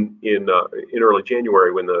hopefully in early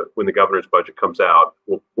January when the governor's budget comes out.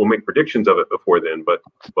 We'll make predictions of it before then, but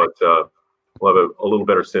we'll have a little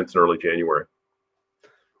better sense in early January.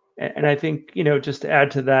 And I think, just to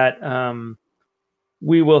add to that,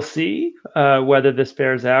 we will see whether this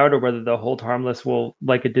bears out or whether the hold harmless will,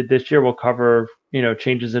 like it did this year, will cover,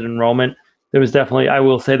 changes in enrollment. There was definitely, I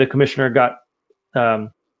will say, the commissioner got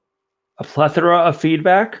a plethora of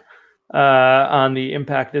feedback on the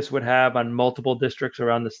impact this would have on multiple districts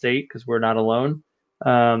around the state, because we're not alone.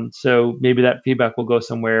 So maybe that feedback will go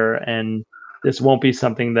somewhere, and this won't be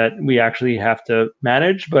something that we actually have to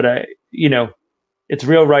manage. But it's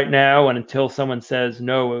real right now, and until someone says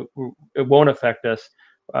no, it won't affect us.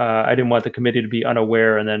 I didn't want the committee to be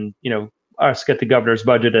unaware, and then us get the governor's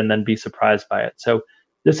budget and then be surprised by it. So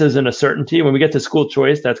this isn't a certainty. When we get to school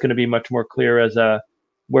choice, that's going to be much more clear as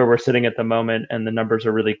where we're sitting at the moment, and the numbers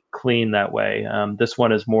are really clean that way. This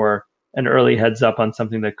one is more an early heads up on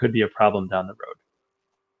something that could be a problem down the road.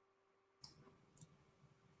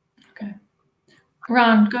 Okay.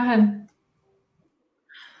 Ron, go ahead.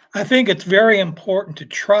 I think it's very important to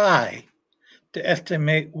try to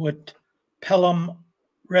estimate what Pelham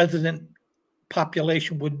resident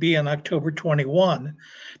population would be on October 21,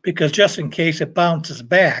 because just in case it bounces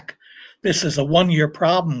back, this is a one-year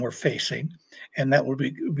problem we're facing, and that will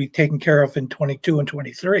be taken care of in 22 and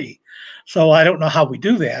 23. So I don't know how we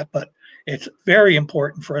do that, but it's very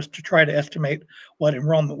important for us to try to estimate what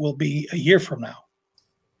enrollment will be a year from now.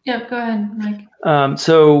 Yep, go ahead, Mike.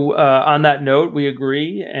 So on that note, we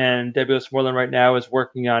agree, and Debbie Westmoreland right now is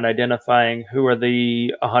working on identifying who are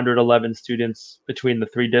the 111 students between the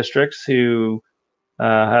three districts who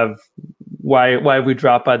why have we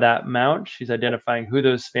dropped by that amount. She's identifying who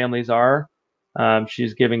those families are.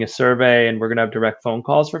 She's giving a survey, and we're going to have direct phone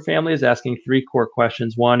calls for families asking three core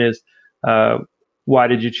questions. One is, why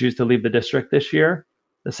did you choose to leave the district this year?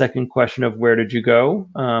 The second question of where did you go?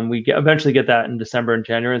 We eventually get that in December and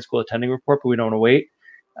January in school attending report, but we don't want to wait.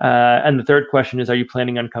 And the third question is, are you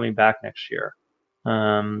planning on coming back next year?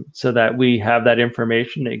 So that we have that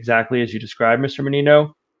information exactly as you described, Mr.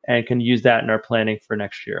 Menino, and can use that in our planning for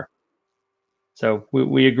next year. So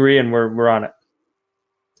we agree, and we're on it.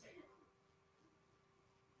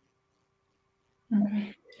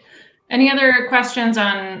 Okay. Any other questions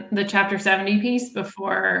on the Chapter 70 piece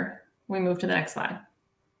before we move to the next slide?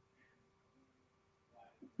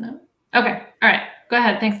 No? Okay. All right. Go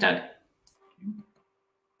ahead. Thanks, Doug.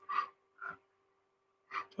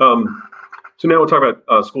 So now we'll talk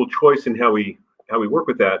about school choice and how we work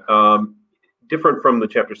with that. Different from the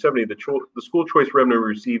Chapter 70, the school choice revenue we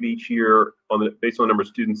receive each year based on the number of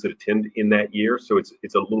students that attend in that year. So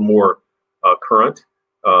it's a little more current,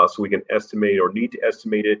 so we can estimate or need to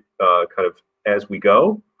estimate it kind of as we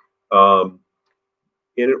go.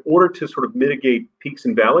 And in order to sort of mitigate peaks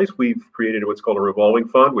and valleys, we've created what's called a revolving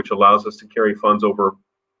fund, which allows us to carry funds over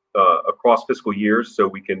across fiscal years, so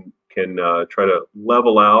we can try to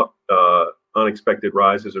level out unexpected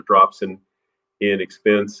rises or drops in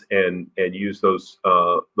expense and use those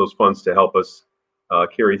funds to help us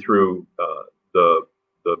carry through the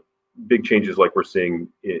big changes like we're seeing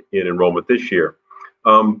in enrollment this year.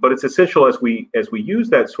 But it's essential as we use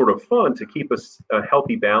that sort of fund to keep us a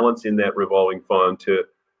healthy balance in that revolving fund to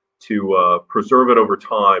preserve it over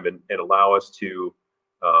time and allow us to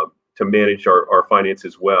manage our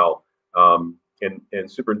finances well. And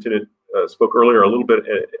Superintendent spoke earlier a little bit.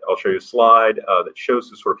 I'll show you a slide that shows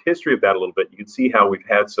the sort of history of that a little bit. You can see how we've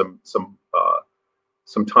had some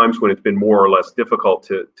times when it's been more or less difficult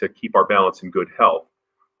to keep our balance in good health.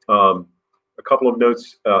 A couple of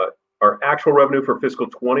notes. Our actual revenue for fiscal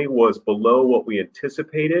 20 was below what we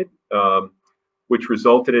anticipated, which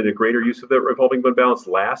resulted in a greater use of that revolving fund balance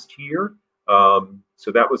last year.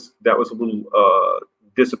 So that was a little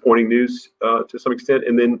disappointing news to some extent.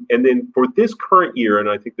 And then for this current year, and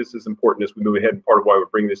I think this is important as we move ahead, and part of why we're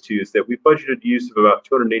bringing this to you is that we budgeted use of about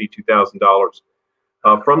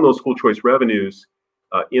 $282,000 from those school choice revenues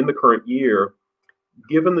in the current year.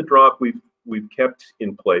 Given the drop we've kept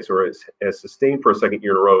in place, or as sustained for a second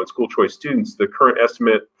year in a row in school choice students, the current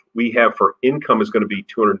estimate we have for income is going to be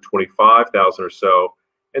 $225,000 or so,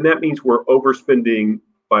 and that means we're overspending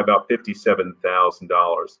by about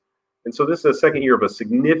 $57,000. And so this is a second year of a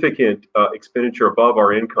significant expenditure above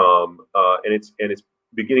our income, and it's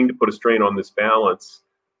beginning to put a strain on this balance.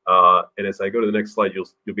 And as I go to the next slide, you'll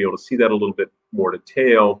be able to see that a little bit more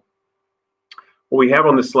detail. What we have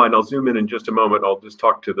on this slide, and I'll zoom in just a moment, I'll just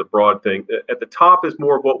talk to the broad thing. At the top is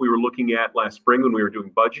more of what we were looking at last spring when we were doing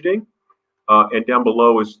budgeting, and down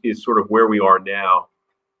below is sort of where we are now.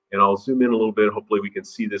 And I'll zoom in a little bit. Hopefully we can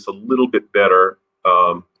see this a little bit better.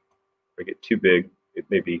 If I get too big, it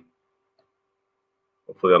may be.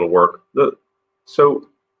 Hopefully that'll work. So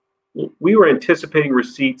we were anticipating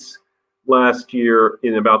receipts last year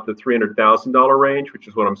in about the $300,000 range, which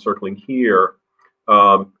is what I'm circling here.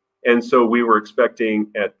 And so we were expecting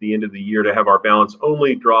at the end of the year to have our balance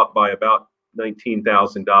only drop by about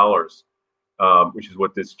 $19,000. which is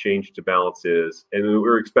what this change to balance is. And we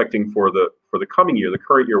were expecting for the coming year, the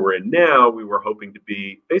current year we're in now, we were hoping to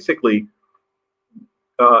be basically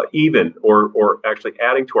even or actually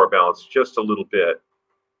adding to our balance just a little bit.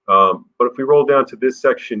 But if we roll down to this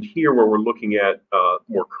section here where we're looking at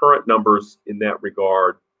more current numbers in that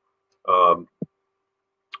regard,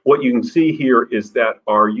 what you can see here is that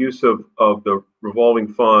our use of the revolving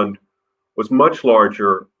fund was much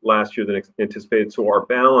larger last year than anticipated. So our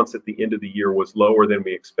balance at the end of the year was lower than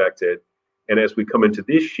we expected. And as we come into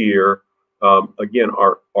this year, again,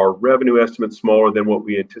 our revenue estimate's smaller than what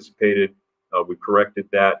we anticipated. We corrected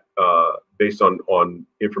that based on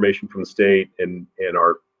information from the state and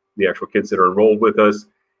the actual kids that are enrolled with us.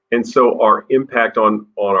 And so our impact on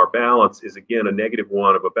our balance is, again, a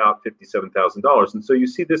 -1 of about $57,000. And so you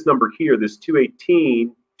see this number here, this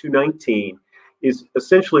 219, is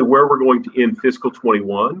essentially where we're going to end fiscal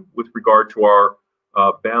 21 with regard to our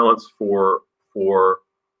balance for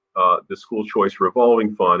the school choice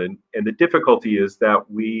revolving fund. And the difficulty is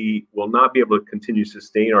that we will not be able to continue to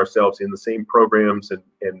sustain ourselves in the same programs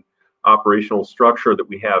and operational structure that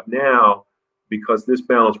we have now, because this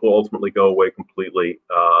balance will ultimately go away completely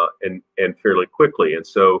and fairly quickly. And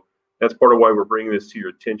so that's part of why we're bringing this to your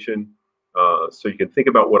attention, so you can think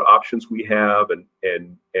about what options we have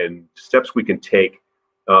and steps we can take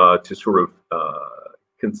to sort of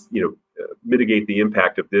mitigate the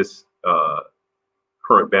impact of this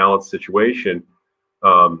current balance situation,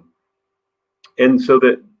 and so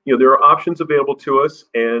that there are options available to us,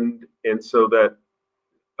 and so that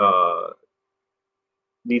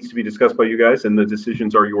needs to be discussed by you guys, and the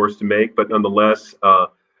decisions are yours to make. But nonetheless,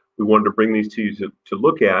 we wanted to bring these to you to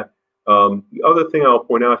look at. The other thing I'll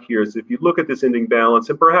point out here is if you look at this ending balance,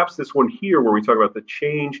 and perhaps this one here where we talk about the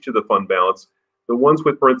change to the fund balance, the ones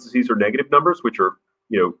with parentheses are negative numbers, which are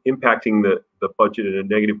impacting the budget in a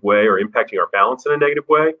negative way or impacting our balance in a negative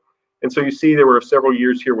way. And so you see there were several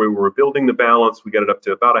years here where we were building the balance. We got it up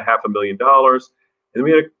to about $500,000. And then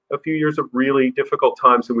we had a few years of really difficult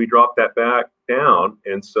times, and we dropped that back down.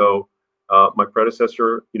 And so my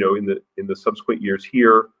predecessor, in the subsequent years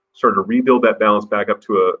here, started to rebuild that balance back up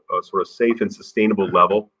to a sort of safe and sustainable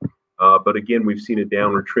level. But again, we've seen a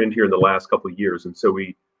downward trend here in the last couple of years, and so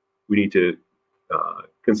we need to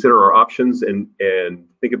consider our options and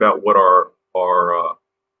think about what our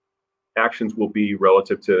actions will be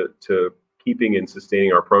relative to keeping and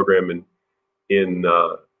sustaining our program in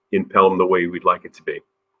Pelham the way we'd like it to be.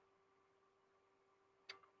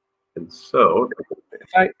 And so,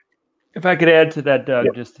 if I could add to that,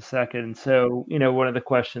 Doug, just a second. So, one of the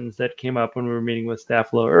questions that came up when we were meeting with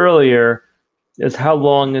staff a little earlier is how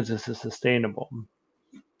long is this sustainable?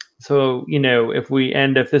 So,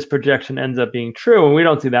 if this projection ends up being true, and we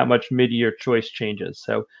don't see that much mid-year choice changes.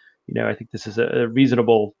 So, I think this is a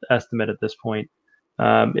reasonable estimate at this point.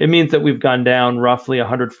 It means that we've gone down roughly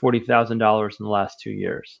 $140,000 in the last 2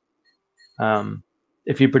 years.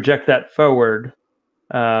 If you project that forward,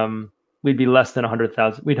 we'd be less than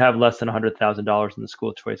 $100,000. We'd have less than $100,000 in the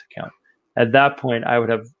school choice account. At that point, I would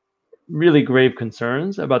have really grave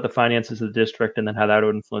concerns about the finances of the district, and then how that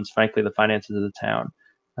would influence, frankly, the finances of the town.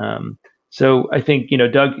 So I think,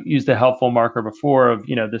 Doug used a helpful marker before of,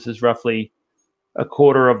 this is roughly a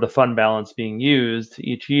quarter of the fund balance being used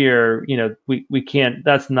each year. We can't,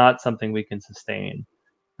 that's not something we can sustain.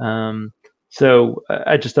 So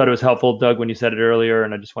I just thought it was helpful, Doug, when you said it earlier,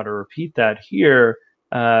 and I just want to repeat that here,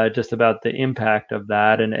 just about the impact of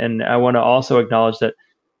that. And I want to also acknowledge that,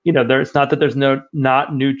 it's not that there's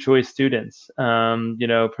not new choice students.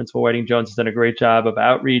 Principal Whiting Jones has done a great job of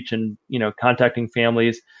outreach and, contacting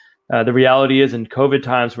families. The reality is, in COVID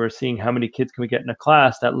times, we're seeing how many kids can we get in a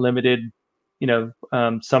class. That limited,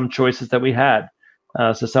 some choices that we had.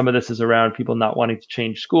 So some of this is around people not wanting to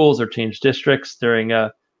change schools or change districts during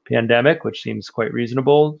a pandemic, which seems quite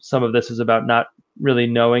reasonable. Some of this is about not really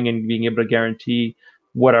knowing and being able to guarantee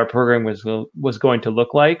what our program was going to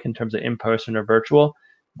look like in terms of in-person or virtual.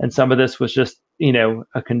 And some of this was just,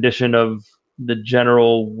 a condition of the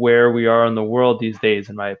general where we are in the world these days,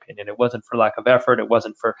 in my opinion. It wasn't for lack of effort. It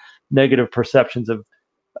wasn't for negative perceptions of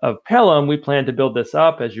Pelham. We planned to build this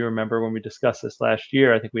up. As you remember, when we discussed this last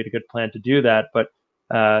year, I think we had a good plan to do that. But,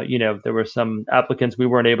 there were some applicants we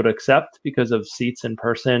weren't able to accept because of seats in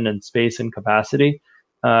person and space and capacity.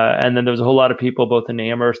 And then there was a whole lot of people, both in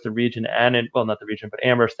Amherst, the region, and not the region, but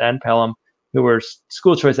Amherst and Pelham, who were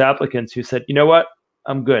school choice applicants who said, you know what,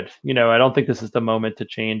 I'm good. I don't think this is the moment to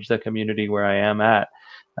change the community where I am at.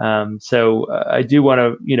 So I do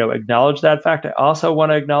want to, acknowledge that fact. I also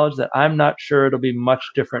want to acknowledge that I'm not sure it'll be much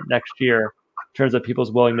different next year in terms of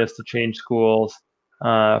people's willingness to change schools.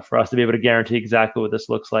 for us to be able to guarantee exactly what this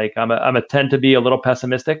looks like. I'm a tend to be a little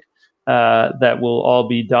pessimistic that will all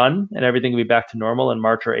be done and everything will be back to normal in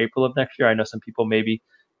March or April of next year. I know some people maybe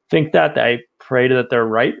think that. I pray that they're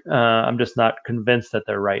right. I'm just not convinced that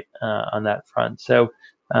they're right on that front. So,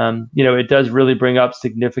 it does really bring up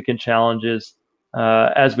significant challenges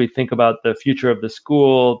as we think about the future of the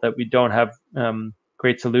school that we don't have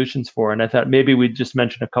great solutions for. And I thought maybe we'd just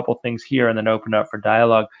mention a couple things here and then open up for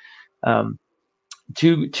dialogue.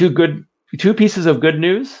 Two pieces of good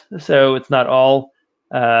news. So it's not all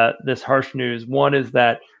this harsh news. One is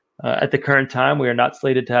that at the current time, we are not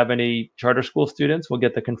slated to have any charter school students. We'll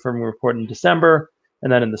get the confirming report in December.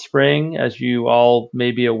 And then in the spring, as you all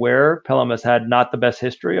may be aware, Pelham has had not the best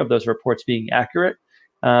history of those reports being accurate.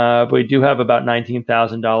 But we do have about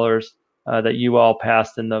 $19,000 that you all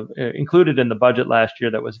passed included in the budget last year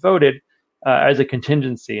that was voted as a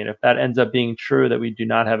contingency. And if that ends up being true, that we do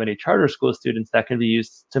not have any charter school students, that can be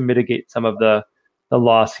used to mitigate some of the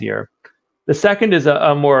loss here. The second is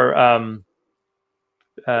a more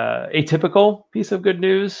atypical piece of good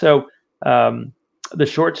news. So the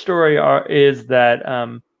short story is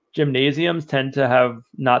that gymnasiums tend to have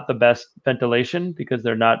not the best ventilation because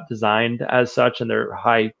they're not designed as such, and they're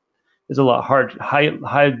high. There's a lot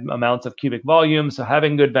high amounts of cubic volume. So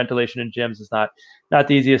having good ventilation in gyms is not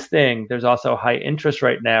the easiest thing. There's also high interest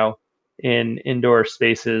right now in indoor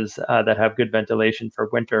spaces that have good ventilation for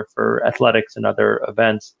winter, for athletics and other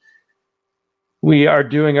events. We are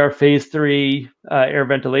doing our phase 3 air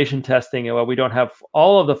ventilation testing, and while we don't have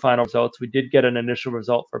all of the final results, we did get an initial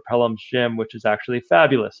result for Pelham's gym, which is actually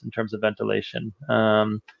fabulous in terms of ventilation.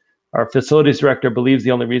 Our facilities director believes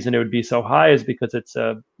the only reason it would be so high is because it's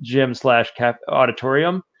a gym/cap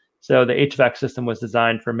auditorium. So the HVAC system was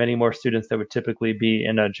designed for many more students that would typically be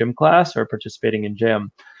in a gym class or participating in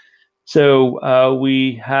gym. So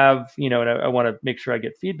we have, and I want to make sure I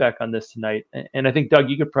get feedback on this tonight. And I think, Doug,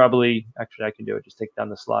 you could probably, actually, I can do it. Just take down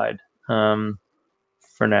the slide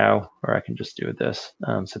for now, or I can just do this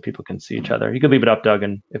so people can see each other. You could leave it up, Doug,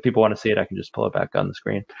 and if people want to see it, I can just pull it back on the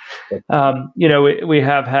screen. We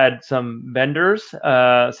have had some vendors,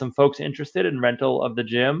 some folks interested in rental of the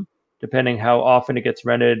gym, depending how often it gets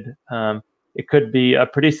rented. It could be a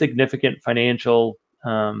pretty significant financial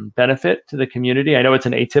benefit to the community. I know it's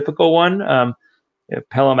an atypical one.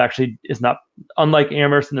 Pelham actually is not, unlike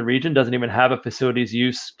Amherst in the region, doesn't even have a facilities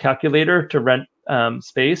use calculator to rent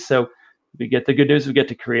space. So we get the good news, we get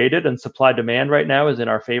to create it, and supply demand right now is in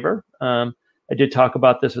our favor. I did talk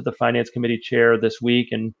about this with the finance committee chair this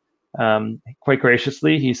week, and quite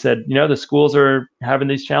graciously, he said, the schools are having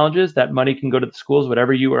these challenges. That money can go to the schools.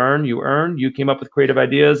 Whatever you earn, you earn. You came up with creative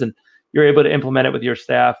ideas, and you're able to implement it with your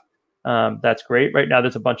staff. That's great. Right now,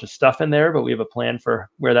 there's a bunch of stuff in there, but we have a plan for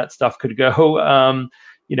where that stuff could go.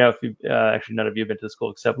 If you actually none of you have been to the school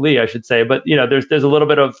except Lee, I should say, but there's a little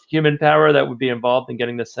bit of human power that would be involved in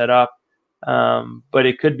getting this set up. But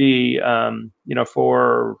it could be,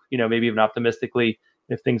 for maybe even optimistically,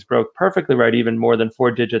 if things broke perfectly right, even more than 4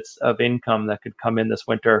 digits of income that could come in this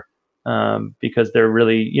winter, because they're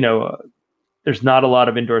really, there's not a lot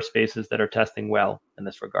of indoor spaces that are testing well in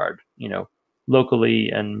this regard, locally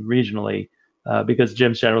and regionally, because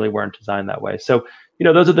gyms generally weren't designed that way. So,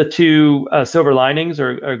 those are the two silver linings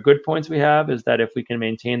or good points we have, is that if we can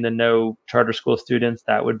maintain the no charter school students,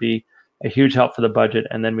 that would be a huge help for the budget.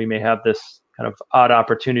 And then we may have this kind of odd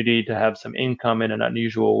opportunity to have some income in an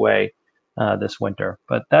unusual way this winter.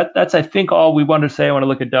 But that's, I think, all we wanted to say. I want to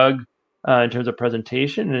look at Doug in terms of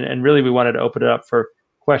presentation, and really we wanted to open it up for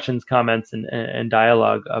questions, comments, and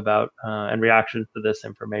dialogue about and reactions to this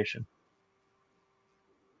information.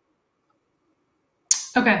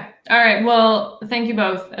 Okay. All right. Well, thank you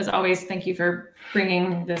both. As always, thank you for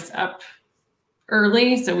bringing this up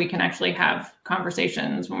early so we can actually have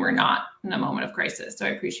conversations when we're not in a moment of crisis. So I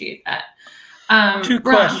appreciate that. Two Ron,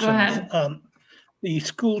 questions. go ahead. The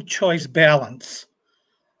school choice balance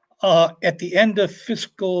at the end of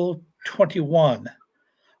fiscal 21,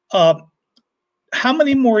 how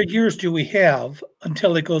many more years do we have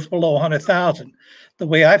until it goes below 100,000? The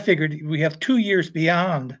way I figured, we have 2 years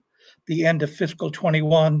beyond the end of fiscal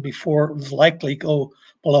 21 before it was likely go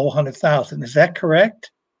below 100,000. Is that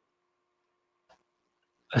correct?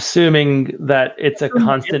 Assuming that it's a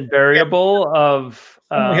constant variable of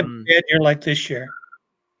we have a bad year like this year.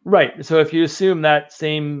 Right. So if you assume that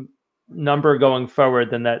same number going forward,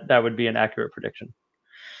 then that would be an accurate prediction.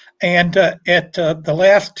 And at the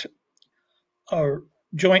last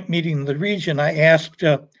joint meeting in the region, I asked,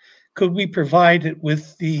 could we provide it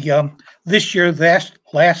with the this year,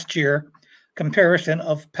 last year comparison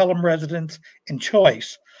of Pelham residents and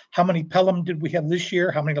choice? how many Pelham did we have this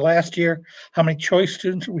year? How many last year? How many choice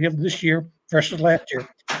students did we have this year versus last year?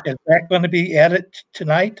 Is that going to be added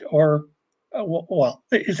tonight, or well,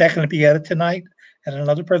 is that going to be added tonight at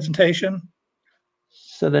another presentation?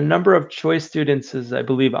 So the number of choice students is, I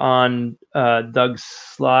believe, on Doug's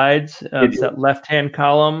slides. It's that left-hand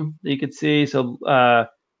column that you can see. So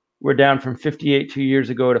we're down from 58 2 years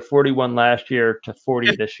ago to 41 last year to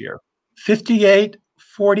 40 this year. 58,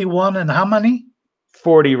 41, and how many?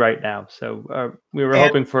 40 right now. So we were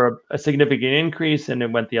hoping for a significant increase, and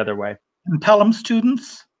it went the other way. And Pelham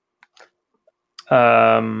students?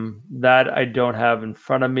 That I don't have in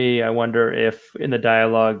front of me. I wonder if in the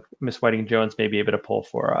dialogue, Ms. Whiting-Jones may be able to pull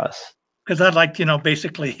for us. Because I'd like,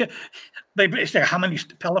 basically how many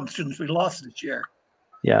Pelham students we lost this year.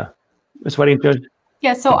 Yeah. Ms. Whiting-Jones?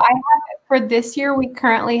 Yeah, so I have for this year, we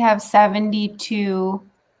currently have 72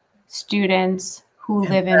 students who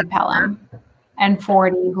live in Pelham and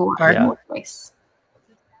 40 who are in choice.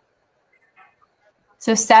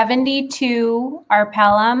 So 72 are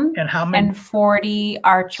Pelham and how many? And 40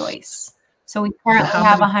 are choice. So we currently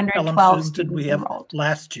have 112 students we have enrolled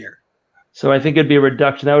last year. So I think it'd be a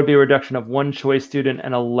reduction. That would be a reduction of one choice student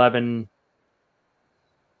and 11.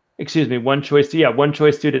 Excuse me, one choice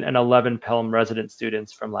student and 11 Pelham resident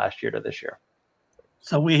students from last year to this year.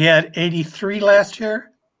 So we had 83 last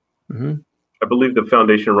year. Mm-hmm. I believe the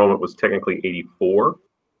foundation enrollment was technically 84.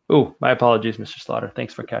 Oh, my apologies, Mr. Slaughter.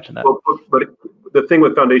 Thanks for catching that. Well, but the thing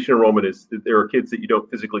with foundation enrollment is that there are kids that you don't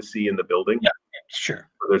physically see in the building. Yeah, sure.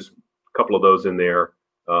 So there's a couple of those in there.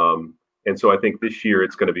 And so I think this year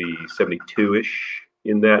it's going to be 72-ish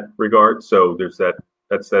in that regard. So there's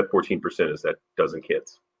that's that 14% is that dozen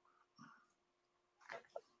kids.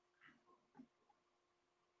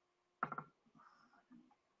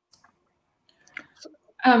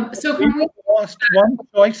 So can we lost one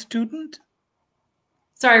choice student?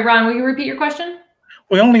 Sorry, Ron, will you repeat your question?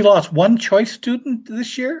 We only lost one choice student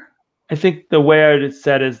this year? I think the way I would have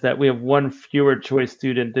said is that we have one fewer choice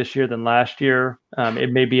student this year than last year.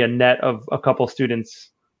 It may be a net of a couple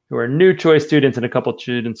students who are new choice students and a couple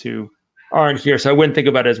students who aren't here. So I wouldn't think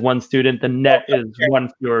about it as one student. The net is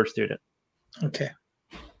one fewer student. Okay.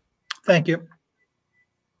 Thank you.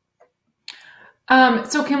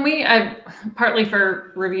 So can we, partly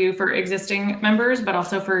for review for existing members, but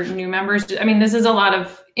also for new members, I mean, this is a lot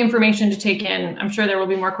of information to take in. I'm sure there will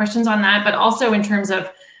be more questions on that, but also in terms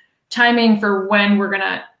of timing for when we're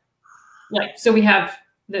gonna, so we have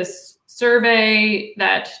this survey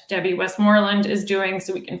that Debbie Westmoreland is doing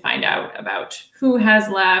so we can find out about who has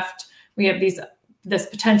left. We have this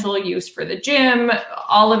potential use for the gym,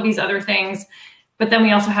 all of these other things. But then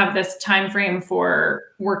we also have this time frame for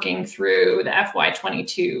working through the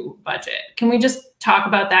FY22 budget. Can we just talk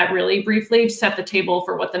about that really briefly to set the table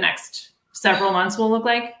for what the next several months will look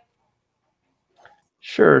like?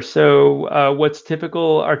 Sure. So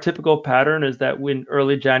our typical pattern is that when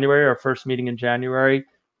early January, our first meeting in January,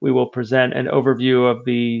 we will present an overview of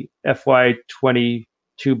the FY22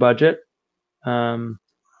 budget.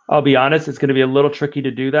 I'll be honest, it's going to be a little tricky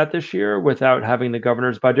to do that this year without having the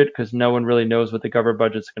governor's budget because no one really knows what the governor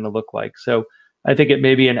budget's going to look like. So I think it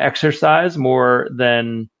may be an exercise more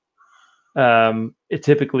than it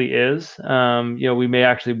typically is. We may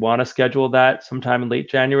actually want to schedule that sometime in late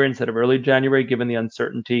January instead of early January, given the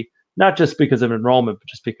uncertainty, not just because of enrollment, but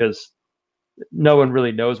just because no one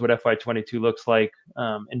really knows what FY22 looks like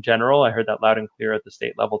in general. I heard that loud and clear at the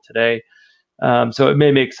state level today. So it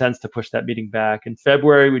may make sense to push that meeting back. In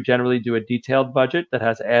February, we generally do a detailed budget that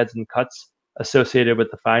has adds and cuts associated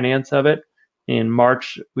with the finance of it. In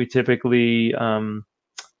March, we typically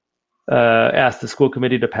ask the school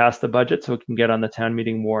committee to pass the budget so it can get on the town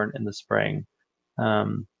meeting warrant in the spring.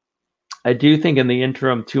 I do think in the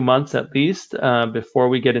interim 2 months at least, before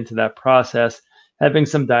we get into that process, having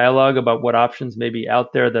some dialogue about what options may be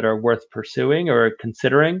out there that are worth pursuing or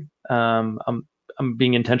considering. I'm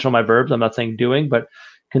being intentional with my verbs. I'm not saying doing, but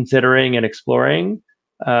considering and exploring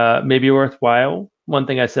may be worthwhile. One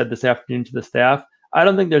thing I said this afternoon to the staff, I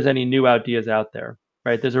don't think there's any new ideas out there,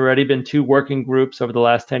 right? There's already been 2 working groups over the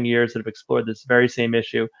last 10 years that have explored this very same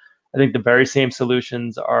issue. I think the very same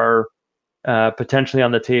solutions are potentially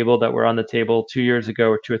on the table that were on the table 2 years ago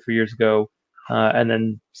or 2 or 3 years ago, and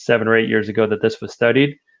then 7 or 8 years ago that this was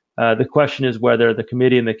studied. The question is whether the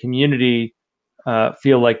committee and the community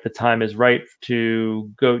feel like the time is right to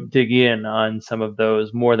go dig in on some of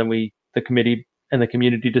those more than the committee and the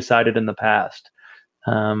community decided in the past.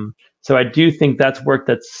 So I do think that's work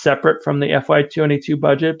that's separate from the FY22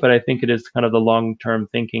 budget, but I think it is kind of the long-term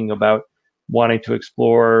thinking about wanting to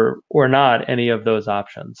explore or not any of those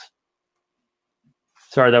options.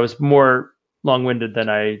 Sorry, that was more long-winded than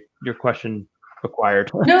your question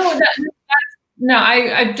required. No,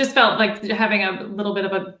 I just felt like having a little bit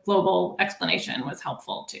of a global explanation was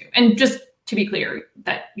helpful too. And just to be clear,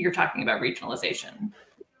 that you're talking about regionalization.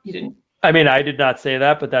 You didn't. I mean, I did not say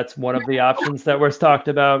that, but that's one of the options that was talked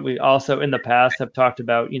about. We also in the past have talked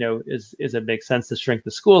about, is it make sense to shrink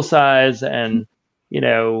the school size and,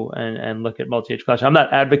 and look at multi-age classroom. I'm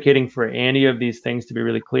not advocating for any of these things, to be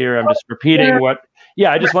really clear. I'm just repeating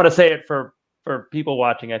I just want to say it for people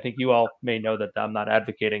watching. I think you all may know that I'm not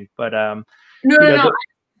advocating, but No.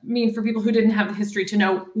 I mean, for people who didn't have the history to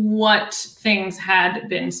know what things had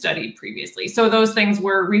been studied previously. So those things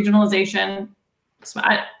were regionalization.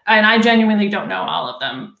 And I genuinely don't know all of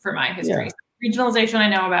them for my history. Yeah. Regionalization, I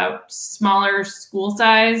know about smaller school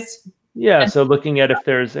size. Yeah. So looking at if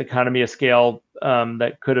there's economy of scale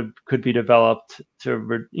that could be developed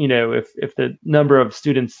to, if the number of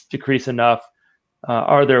students decrease enough,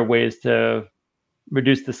 are there ways to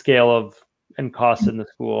reduce the scale of and costs in the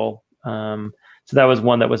school? So that was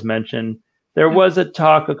one that was mentioned. There was a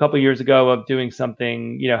talk a couple of years ago of doing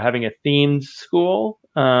something, having a themed school.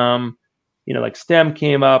 Like STEM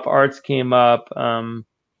came up, arts came up. That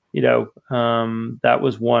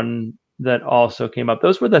was one that also came up.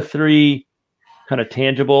 Those were the three kind of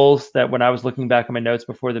tangibles that when I was looking back at my notes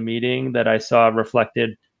before the meeting that I saw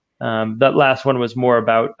reflected. That last one was more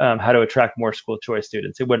about how to attract more school choice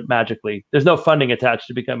students. It wouldn't magically, there's no funding attached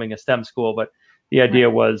to becoming a STEM school, but the idea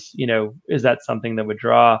was, is that something that would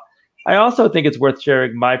draw? I also think it's worth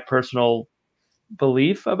sharing my personal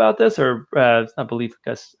belief about this, or not belief, I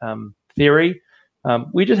guess, theory.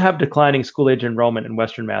 We just have declining school age enrollment in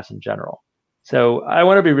Western Mass in general. So I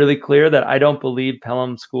want to be really clear that I don't believe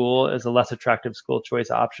Pelham School is a less attractive school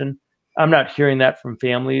choice option. I'm not hearing that from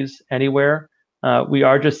families anywhere. We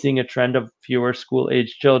are just seeing a trend of fewer school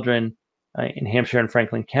age children in Hampshire and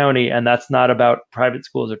Franklin County, and that's not about private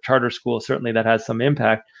schools or charter schools. Certainly that has some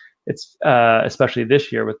impact. It's especially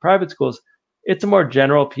this year with private schools. It's a more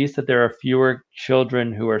general piece that there are fewer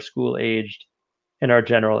children who are school aged in our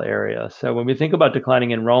general area. So when we think about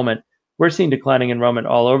declining enrollment, we're seeing declining enrollment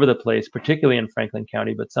all over the place, particularly in Franklin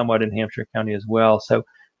County, but somewhat in Hampshire County as well. So,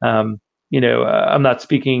 I'm not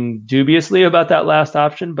speaking dubiously about that last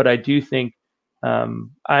option, but I do think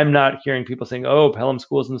I'm not hearing people saying, oh, Pelham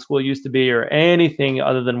School isn't the school it used to be, or anything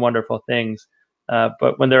other than wonderful things.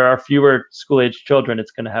 But when there are fewer school-age children,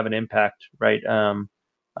 it's going to have an impact, right, on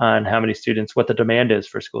how many students, what the demand is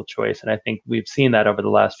for school choice. And I think we've seen that over the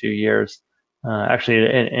last few years, actually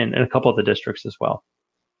in a couple of the districts as well.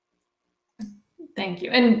 Thank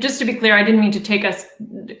you. And just to be clear, I didn't mean to take us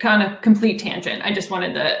kind of complete tangent. I just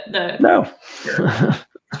wanted the No.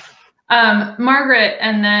 Margaret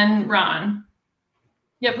and then Ron.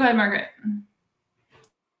 Yep, go ahead, Margaret.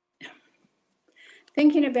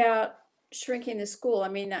 Thinking about shrinking the school, I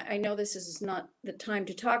mean, I know this is not the time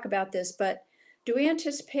to talk about this, but do we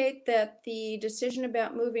anticipate that the decision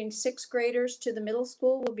about moving sixth graders to the middle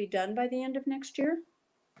school will be done by the end of next year?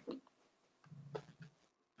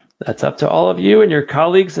 That's up to all of you and your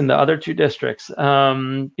colleagues in the other two districts.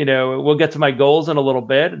 We'll get to my goals in a little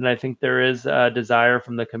bit, and I think there is a desire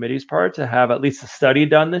from the committee's part to have at least a study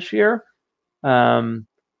done this year. Where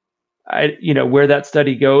that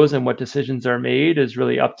study goes and what decisions are made is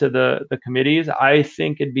really up to the committees. I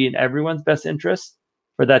think it'd be in everyone's best interest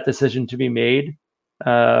for that decision to be made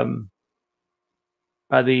by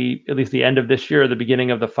at least the end of this year or the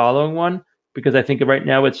beginning of the following one, because I think right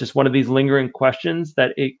now it's just one of these lingering questions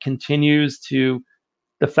that it continues to,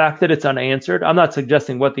 the fact that it's unanswered, I'm not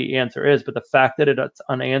suggesting what the answer is, but the fact that it's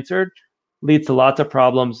unanswered leads to lots of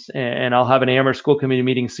problems. And I'll have an Amherst school committee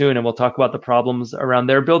meeting soon, and we'll talk about the problems around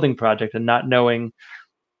their building project and not knowing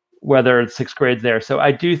whether sixth grade's there. So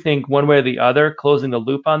I do think one way or the other, closing the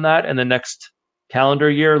loop on that in the next calendar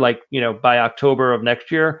year, by October of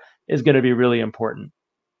next year, is going to be really important.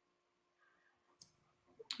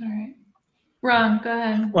 All right. Ron, go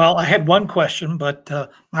ahead. Well, I had one question, but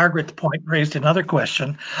Margaret's point raised another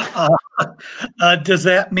question. Does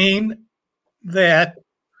that mean that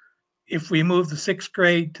if we move the sixth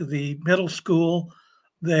grade to the middle school,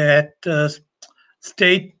 that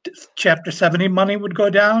state Chapter 70 money would go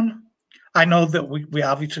down? I know that we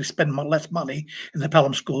obviously spend less money in the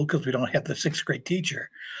Pelham school because we don't have the sixth grade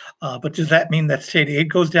teacher. But does that mean that state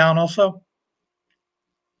aid goes down also?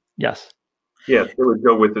 Yes. Yes, it would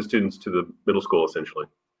go with the students to the middle school, essentially.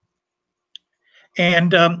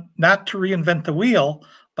 And not to reinvent the wheel,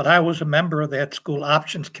 but I was a member of that school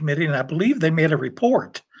options committee, and I believe they made a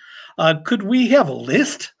report. Could we have a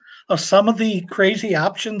list of some of the crazy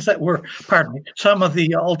options that were, some of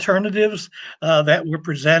the alternatives that were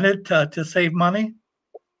presented to save money?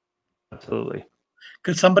 Absolutely.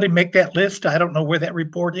 Could somebody make that list? I don't know where that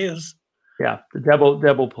report is. Yeah, Deb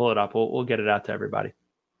will pull it up. We'll get it out to everybody.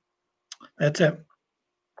 That's it.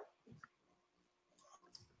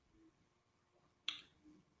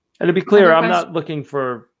 And to be clear, I'm not looking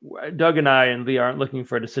for, Doug and I and Lee aren't looking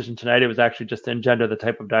for a decision tonight. It was actually just to engender the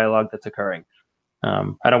type of dialogue that's occurring.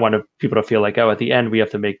 I don't want people to feel like, oh, at the end we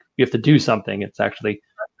have to do something. It's actually,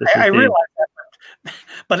 I realize that,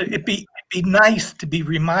 but it'd be nice to be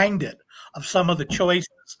reminded of some of the choices,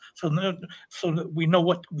 so that we know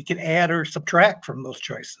what we can add or subtract from those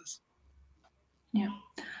choices. Yeah.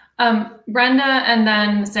 Brenda and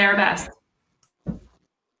then Sarah Beth.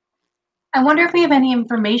 I wonder if we have any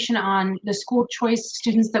information on the school choice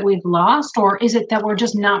students that we've lost, or is it that we're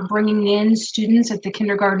just not bringing in students at the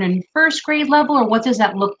kindergarten and first grade level, or what does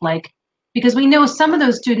that look like? Because we know some of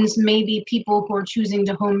those students may be people who are choosing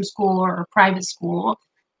to homeschool or private school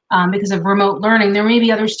because of remote learning. There may be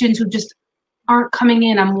other students who just aren't coming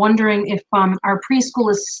in. I'm wondering if our preschool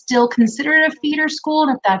is still considered a feeder school,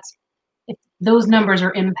 and if those numbers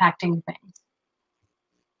are impacting things.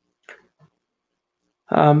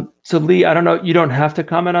 So Lee, I don't know, you don't have to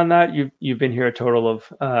comment on that. You've been here a total of,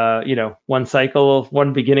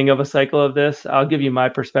 one beginning of a cycle of this. I'll give you my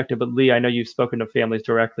perspective, but Lee, I know you've spoken to families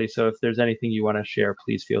directly. So if there's anything you want to share,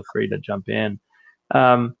 please feel free to jump in.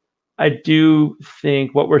 I do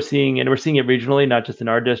think what we're seeing, and we're seeing it regionally, not just in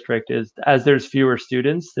our district, is as there's fewer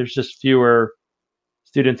students, there's just fewer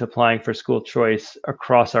students applying for school choice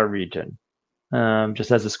across our region,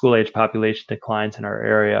 just as the school age population declines in our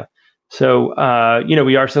area. So,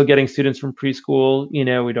 we are still getting students from preschool.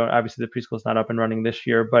 We don't, obviously the preschool is not up and running this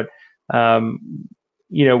year, but,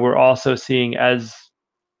 we're also seeing as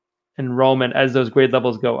enrollment, as those grade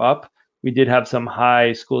levels go up, we did have some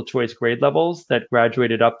high school choice grade levels that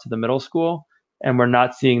graduated up to the middle school, and we're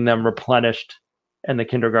not seeing them replenished in the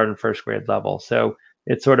kindergarten first grade level. So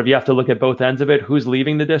it's sort of, you have to look at both ends of it. Who's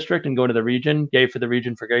leaving the district and going to the region? Yay for the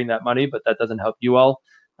region for getting that money, but that doesn't help you all.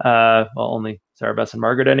 Well, only Sarah, Bess, and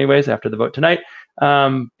Margaret anyways, after the vote tonight.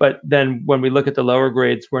 But then when we look at the lower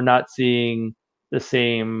grades, we're not seeing the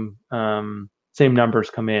same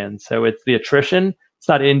numbers come in. So it's the attrition. It's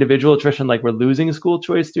not individual attrition like we're losing school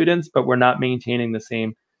choice students, but we're not maintaining the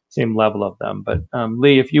same level of them. But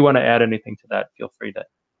Lee, if you want to add anything to that, feel free to.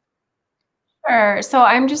 Sure. So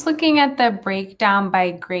I'm just looking at the breakdown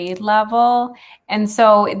by grade level. And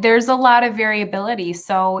so there's a lot of variability.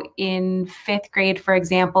 So in 5th grade, for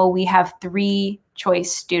example, we have 3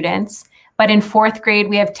 choice students, but in 4th grade,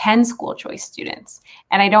 we have 10 school choice students.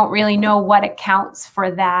 And I don't really know what accounts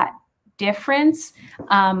for that difference,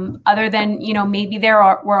 other than, maybe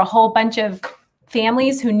were a whole bunch of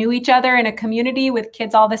families who knew each other in a community with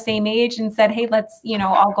kids all the same age and said, hey, let's,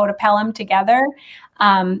 all go to Pelham together.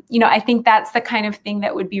 I think that's the kind of thing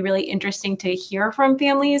that would be really interesting to hear from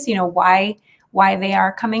families, why they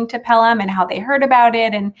are coming to Pelham and how they heard about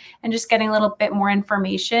it, and just getting a little bit more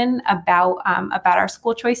information about our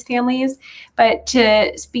school choice families. But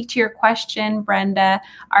to speak to your question, Brenda,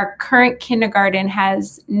 our current kindergarten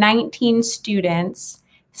has 19 students,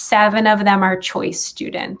 7 of them are choice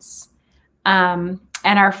students.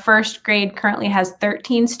 And our first grade currently has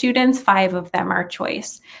 13 students, 5 of them are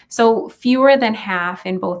choice. So fewer than half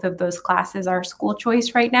in both of those classes are school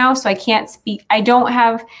choice right now. So I can't speak, I don't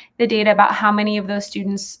have the data about how many of those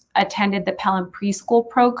students attended the Pelham preschool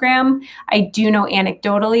program. I do know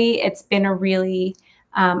anecdotally, it's been a really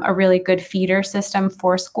good feeder system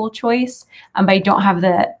for school choice, but I don't have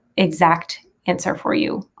the exact answer for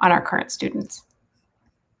you on our current students.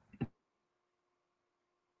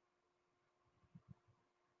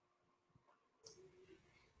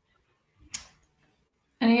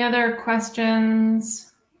 Any other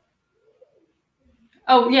questions?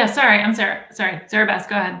 Oh, yeah, sorry, I'm Sarah. Sorry, Sarah Bess,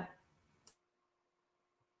 go ahead.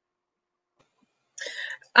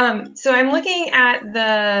 So I'm looking at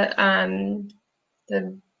the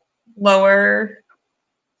lower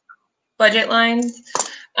budget lines.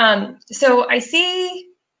 So I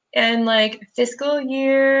see in like fiscal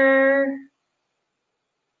year,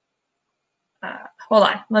 hold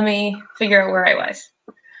on, let me figure out where I was.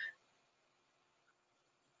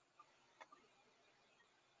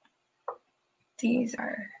 These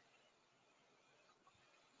are,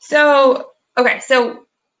 so, okay, so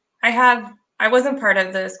I wasn't part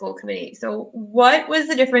of the school committee. So what was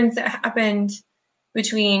the difference that happened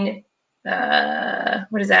between,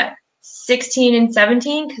 what is that, 16 and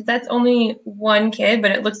 17? Because that's only 1 kid, but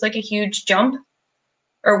it looks like a huge jump.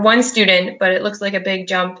 Or 1 student, but it looks like a big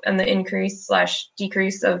jump in the increase /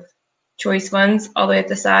 decrease of choice funds all the way at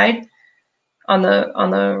the side, on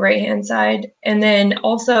the right-hand side. And then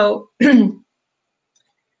also,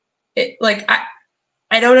 like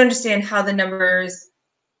I don't understand how the numbers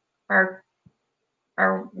are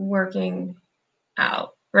working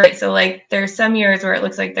out, right? So like there's some years where it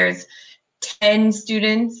looks like there's 10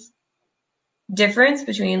 students difference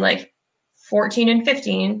between like 14 and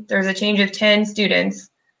 15. There's a change of 10 students.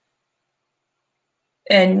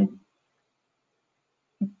 But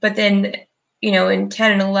then, you know, in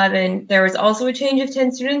 10 and 11, there was also a change of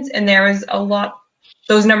 10 students, and there was a lot,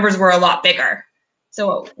 those numbers were a lot bigger.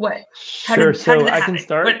 So what? How Sure. did that I happen? can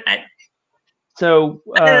start. I don't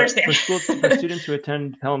understand. for students who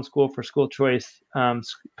attend Pelham School for school choice,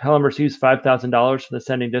 Pelham receives $5,000 for the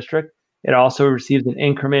sending district. It also receives an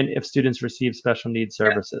increment if students receive special needs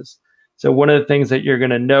services. So one of the things that you're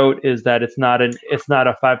going to note is that it's not a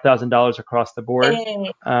 $5,000 across the board.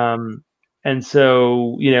 And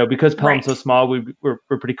so, you know, because Pelham's so small, we're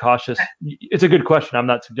pretty cautious. It's a good question. I'm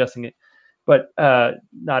not suggesting it, but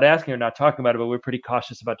not asking or not talking about it, but we're pretty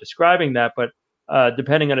cautious about describing that. But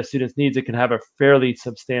depending on a student's needs, it can have a fairly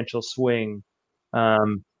substantial swing.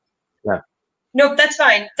 Nope, that's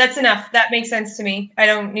fine. That's enough. That makes sense to me. I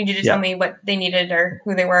don't need you to tell me what they needed or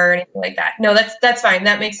who they were or anything like that. No, that's fine.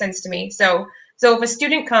 That makes sense to me. So if a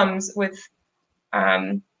student comes with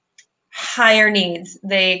higher needs,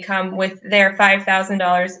 they come with their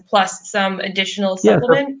 $5,000 plus some additional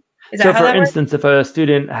supplement. Is that how that works? For instance, if a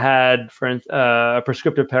student had, a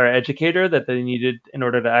prescriptive paraeducator that they needed in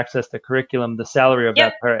order to access the curriculum, the salary of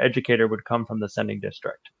that paraeducator would come from the sending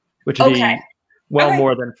district, which would be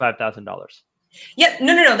more than $5,000. Yep.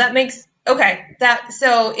 No. That makes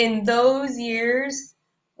so in those years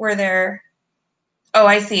were there? Oh,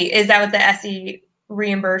 I see. Is that what the SE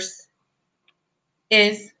reimburse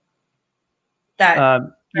is? That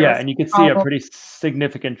and you can see a pretty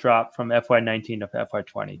significant drop from FY19 to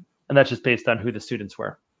FY20, and that's just based on who the students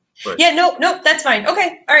were. Right. Yeah. No. That's fine.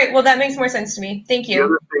 Okay. All right. Well, that makes more sense to me. Thank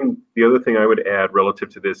you. The other thing I would add relative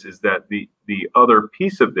to this is that the other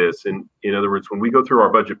piece of this, in other words, when we go through our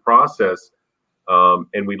budget process.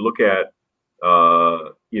 And we look at,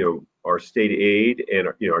 our state aid and,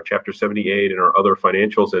 our Chapter 70 aid and our other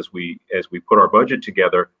financials as we put our budget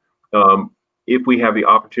together. If we have the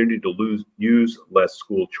opportunity to use less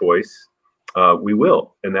school choice, we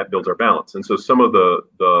will, and that builds our balance. And so some of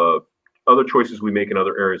the other choices we make in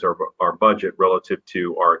other areas of our budget relative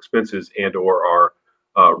to our expenses and or our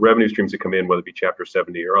revenue streams that come in, whether it be Chapter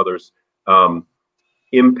 70 or others,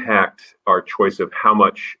 impact our choice of how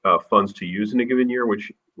much funds to use in a given year,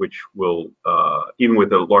 which will, even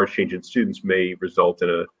with a large change in students, may result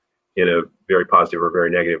in a very positive or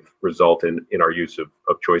very negative result in our use of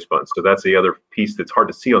choice funds. So that's the other piece that's hard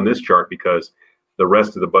to see on this chart, because the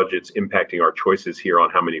rest of the budget's impacting our choices here on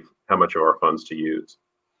how much of our funds to use.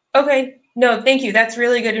 Okay. No, thank you. That's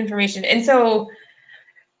really good information. And so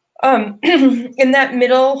in that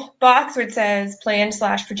middle box where it says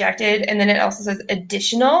planned/projected, and then it also says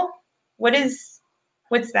additional, what's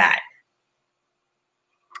that?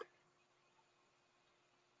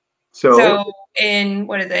 So in,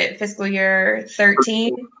 what is it, fiscal year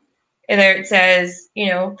 13, and there it says,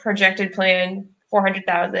 projected plan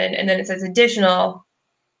 400,000, and then it says additional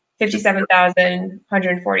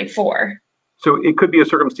 57,144. So it could be a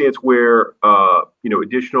circumstance where,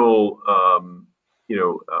 additional,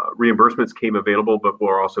 reimbursements came available, but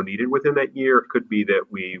were also needed within that year. It could be that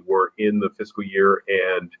we were in the fiscal year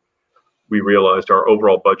and we realized our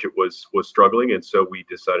overall budget was struggling, and so we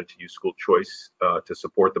decided to use school choice to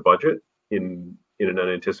support the budget in an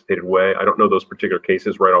unanticipated way. I don't know those particular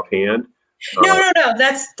cases right offhand. No.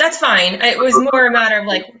 That's fine. It was more a matter of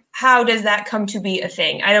like, how does that come to be a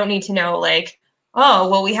thing? I don't need to know like, oh,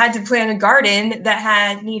 well, we had to plant a garden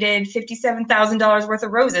that needed $57,000 worth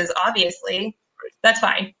of roses, obviously. Right. That's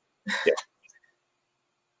fine. Yeah.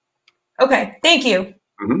 Okay, thank you.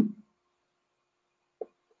 Mm-hmm.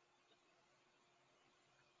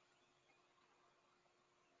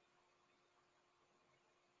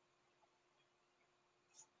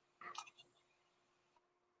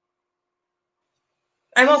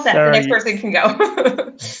 I'm all set. The next person can go.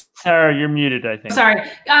 Sarah, you're muted, I think. Sorry.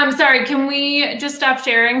 Sorry. Can we just stop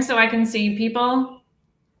sharing so I can see people?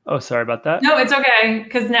 Oh, sorry about that. No, it's okay.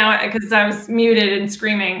 Because I was muted and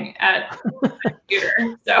screaming at the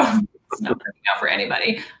computer. So it's not working out for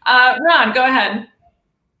anybody. Ron, go ahead.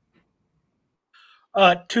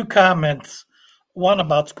 2 comments. One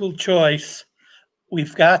about school choice.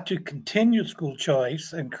 We've got to continue school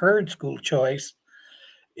choice, encourage school choice.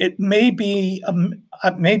 It may be, I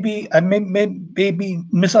may be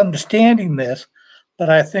misunderstanding this, but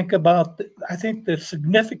I think the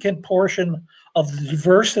significant portion of the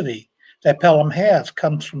diversity that Pelham has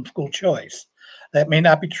comes from school choice. That may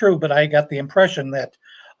not be true, but I got the impression that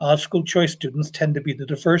school choice students tend to be the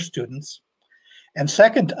diverse students. And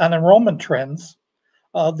second, on enrollment trends,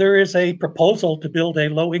 there is a proposal to build a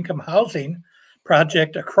low-income housing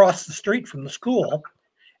project across the street from the school,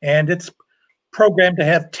 and it's programmed to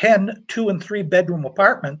have 10 2- and 3-bedroom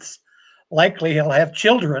apartments. Likely he'll have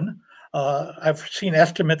children. I've seen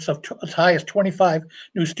estimates of as high as 25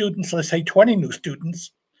 new students, let's say 20 new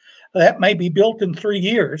students. That may be built in 3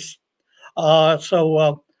 years.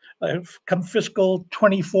 Come fiscal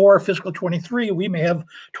 24, fiscal 23, we may have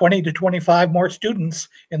 20 to 25 more students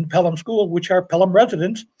in Pelham School, which are Pelham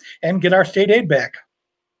residents, and get our state aid back.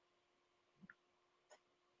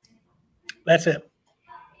 That's it.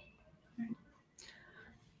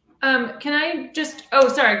 Can I just, oh,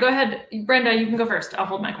 sorry, go ahead. Brenda, you can go first. I'll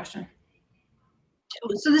hold my question.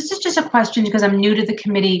 So this is just a question because I'm new to the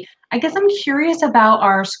committee. I guess I'm curious about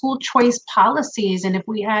our school choice policies, and if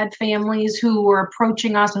we had families who were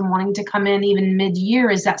approaching us and wanting to come in even mid-year,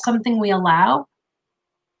 is that something we allow?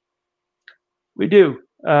 We do.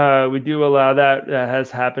 We do allow that. That has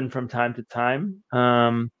happened from time to time.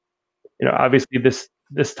 Obviously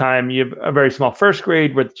this time you have a very small first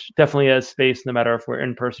grade, which definitely has space no matter if we're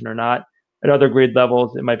in person or not. At other grade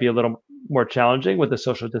levels, it might be a little more challenging with the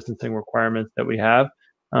social distancing requirements that we have.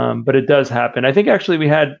 But it does happen. I think actually we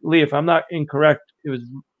had, Lee, if I'm not incorrect, it was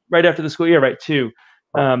right after the school year, right, too,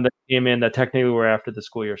 that came in that technically were after the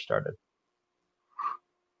school year started.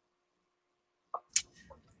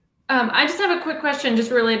 I just have a quick question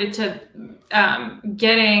just related to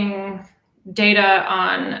getting data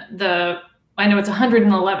on I know it's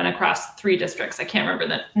 111 across 3 districts. I can't remember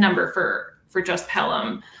the number for just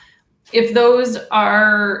Pelham. If those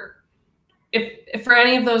are, if for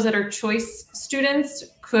any of those that are choice students,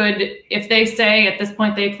 if they say at this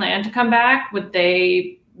point they plan to come back, would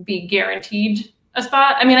they be guaranteed a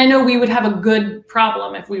spot? I mean, I know we would have a good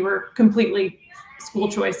problem if we were completely school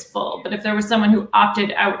choice full, but if there was someone who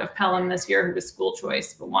opted out of Pelham this year who was school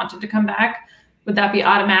choice but wanted to come back, would that be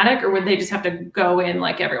automatic, or would they just have to go in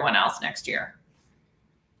like everyone else next year?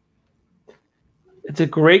 It's a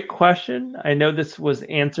great question. I know this was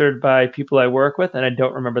answered by people I work with, and I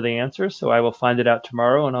don't remember the answer, so I will find it out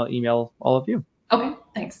tomorrow and I'll email all of you. Okay,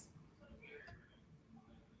 thanks.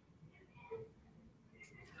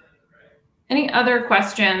 Any other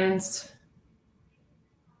questions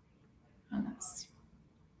on this?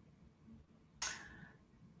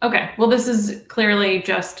 Okay, well, this is clearly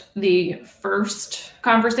just the first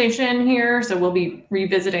conversation here, so we'll be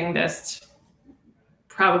revisiting this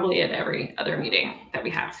probably at every other meeting that we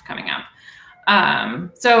have coming up.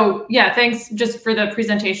 So yeah, thanks just for the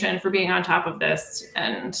presentation, for being on top of this,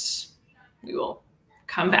 and we will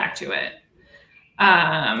come back to it.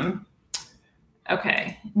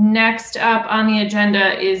 Okay, next up on the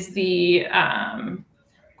agenda is the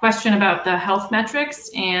question about the health metrics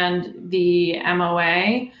and the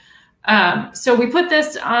MOA. So we put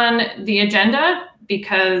this on the agenda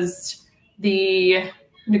because the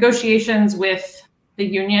negotiations with the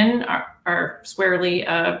union are squarely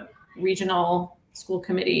a regional school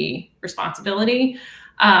committee responsibility.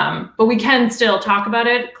 But we can still talk about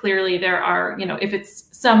it. Clearly there are, if it's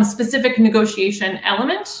some specific negotiation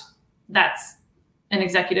element, that's an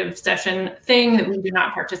executive session thing that we do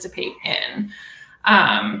not participate in.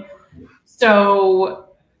 So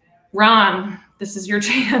Ron, this is your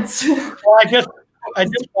chance. Well, I just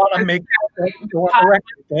want to make a record.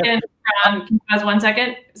 And Ron, can you pause 1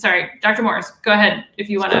 second? Sorry, Dr. Morris, go ahead if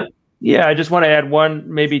you want to. Yeah, I just want to add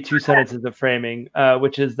one, maybe 2 sentences of framing,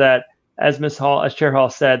 which is that as Chair Hall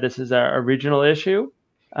said, this is a regional issue.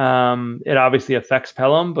 It obviously affects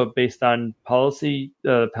Pelham, but based on policy,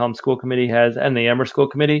 the Pelham School Committee and the Amherst School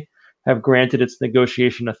Committee have granted its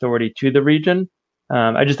negotiation authority to the region.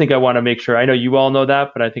 I just think I want to make sure, I know you all know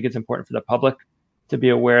that, but I think it's important for the public to be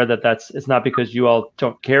aware that it's not because you all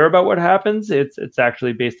don't care about what happens. It's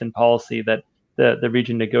actually based in policy that the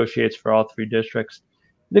region negotiates for all 3 districts.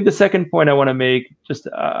 I think the second point I want to make, just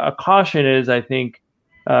a caution, is I think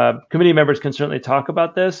committee members can certainly talk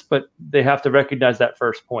about this, but they have to recognize that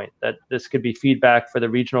first point, that this could be feedback for the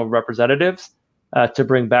regional representatives to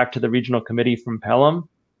bring back to the regional committee from Pelham.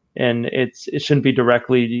 And it shouldn't be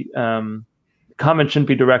directly, comments shouldn't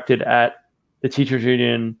be directed at the teachers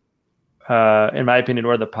union, in my opinion,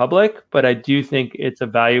 or the public, but I do think it's a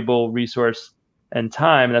valuable resource and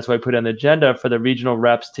time, and that's why I put it on the agenda for the regional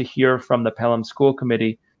reps to hear from the Pelham School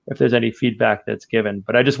Committee if there's any feedback that's given.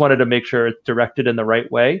 But I just wanted to make sure it's directed in the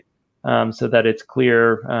right way, so that it's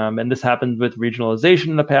clear. And this happened with regionalization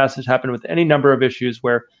in the past. It's happened with any number of issues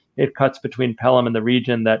where it cuts between Pelham and the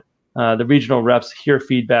region, that the regional reps hear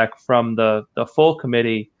feedback from the full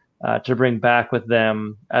committee to bring back with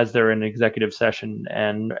them as they're in executive session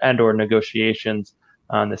and or negotiations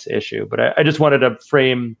on this issue. But I just wanted to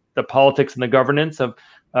frame the politics and the governance of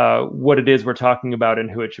what it is we're talking about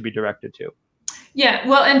and who it should be directed to. Yeah,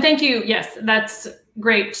 well, and thank you. Yes, that's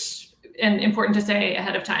great and important to say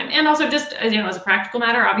ahead of time. And also just, as you know, as a practical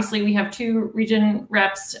matter, obviously we have 2 region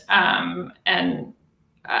reps,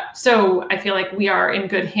 so I feel like we are in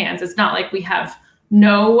good hands. It's not like we have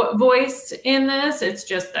no voice in this. It's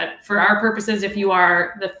just that for our purposes, if you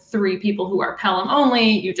are the 3 people who are Pelham only,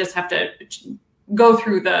 you just have to go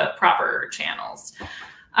through the proper channels.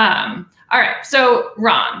 All right, so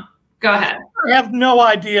Ron, go ahead. I have no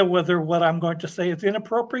idea whether what I'm going to say is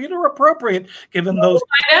inappropriate or appropriate, given those.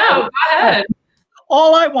 I know, go ahead.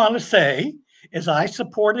 All I want to say is I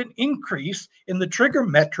support an increase in the trigger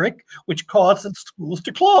metric, which causes schools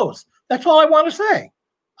to close. That's all I want to say.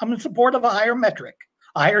 I'm in support of a higher metric,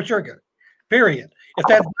 a higher trigger, period. If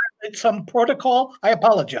that's some protocol, I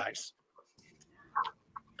apologize.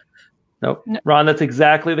 Nope. Ron, that's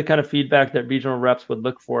exactly the kind of feedback that regional reps would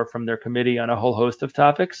look for from their committee on a whole host of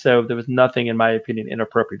topics. So there was nothing, in my opinion,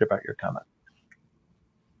 inappropriate about your comment.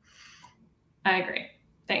 I agree.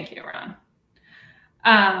 Thank you, Ron.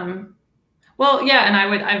 Well, yeah,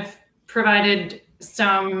 and I've provided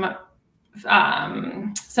some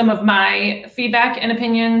of my feedback and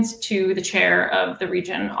opinions to the chair of the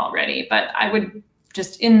region already, but I would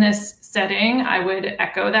just, in this setting, I would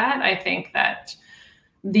echo that. I think that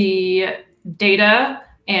the data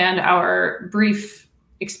and our brief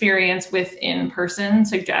experience with in-person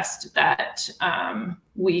suggest that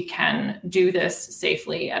we can do this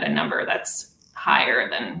safely at a number that's higher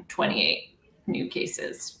than 28 new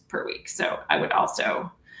cases per week. So I would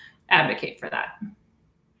also advocate for that.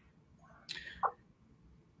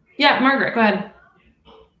 Yeah, Margaret, go ahead.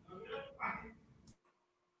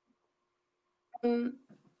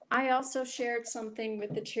 I also shared something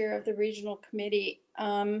with the chair of the regional committee,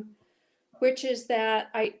 which is that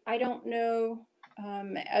I don't know,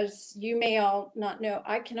 as you may all not know,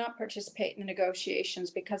 I cannot participate in the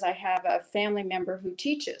negotiations because I have a family member who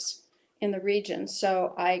teaches in the region,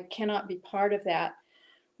 so I cannot be part of that.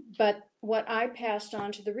 But what I passed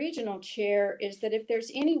on to the regional chair is that if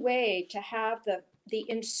there's any way to have the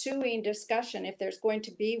ensuing discussion, if there's going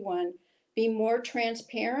to be one, be more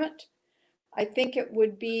transparent, I think it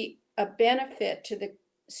would be a benefit to the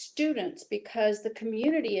students because the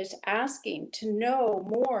community is asking to know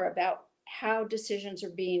more about how decisions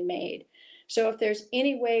are being made. So if there's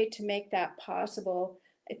any way to make that possible,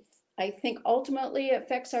 I think ultimately it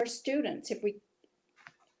affects our students.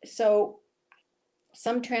 So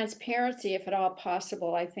some transparency, if at all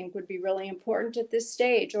possible, I think would be really important at this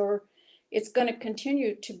stage, or it's going to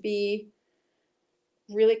continue to be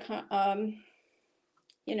really,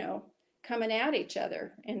 you know, coming at each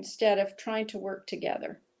other instead of trying to work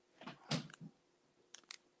together.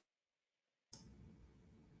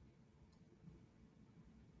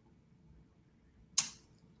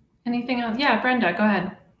 Anything else? Yeah, Brenda, go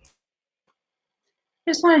ahead.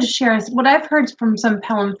 I just wanted to share what I've heard from some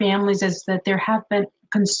Pelham families is that there have been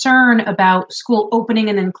concern about school opening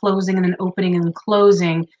and then closing and then opening and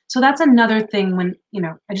closing. So that's another thing when, you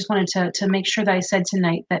know, I just wanted to make sure that I said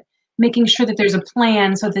tonight that making sure that there's a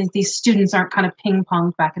plan so that these students aren't kind of ping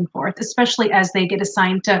pong back and forth, especially as they get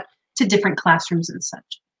assigned to different classrooms and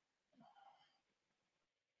such.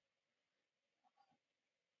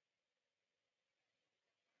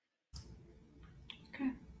 Okay.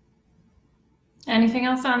 Anything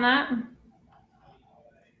else on that?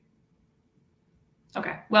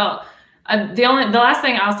 Okay. Well, the last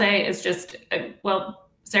thing I'll say is just, well,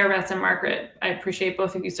 Sarah Beth and Margaret, I appreciate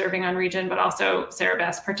both of you serving on region, but also Sarah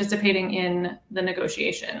Beth participating in the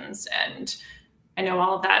negotiations. And I know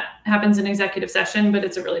all of that happens in executive session, but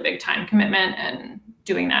it's a really big time commitment, and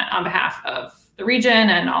doing that on behalf of the region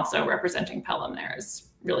and also representing Pelham there is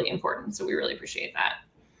really important. So we really appreciate that.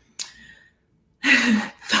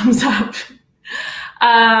 Thumbs up.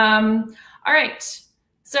 All right.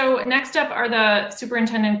 So next up are the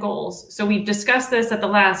superintendent goals. So we discussed this at the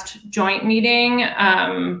last joint meeting,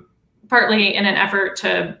 partly in an effort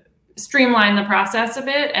to streamline the process a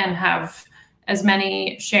bit and have as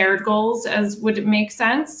many shared goals as would make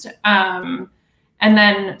sense. And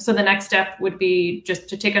then, so the next step would be just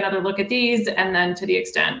to take another look at these, and then to the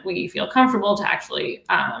extent we feel comfortable to actually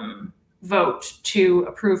vote to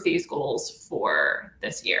approve these goals for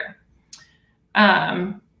this year.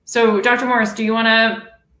 So Dr. Morris, do you want to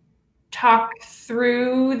talk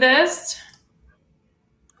through this?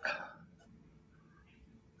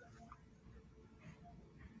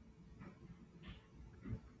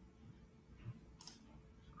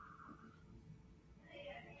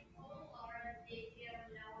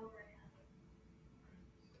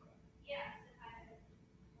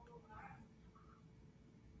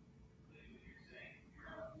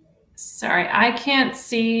 Sorry, I can't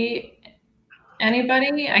see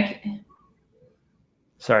anybody.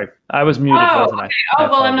 Sorry, I was muted, wasn't I? Okay. Oh,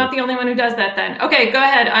 well, I'm not the only one who does that then. Okay, go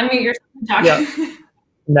ahead, unmute yourself and talk. Yeah.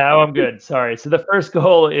 Now I'm good. Sorry. So the first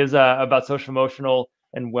goal is about social emotional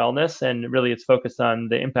and wellness, and really it's focused on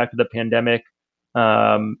the impact of the pandemic,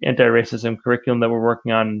 anti-racism curriculum that we're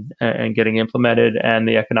working on and getting implemented, and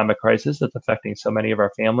the economic crisis that's affecting so many of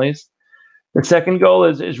our families. The second goal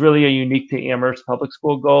is really a unique to Amherst Public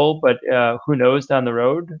School goal, but who knows down the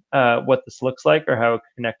road what this looks like or how it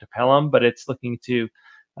can connect to Pelham. But it's looking to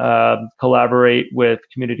collaborate with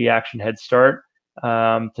Community Action Head Start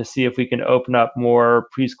to see if we can open up more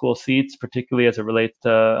preschool seats, particularly as it relates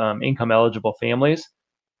to income eligible families.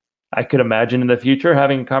 I could imagine in the future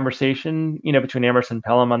having a conversation, between Amherst and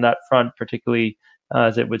Pelham on that front, particularly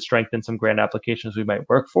as it would strengthen some grant applications we might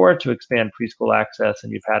work for to expand preschool access.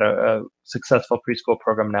 And you've had a successful preschool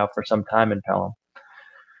program now for some time in Pelham.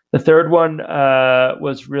 The third one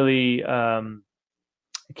was really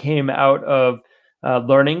came out of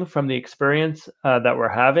learning from the experience that we're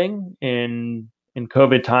having in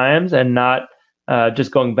COVID times, and not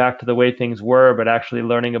just going back to the way things were, but actually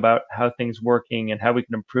learning about how things working and how we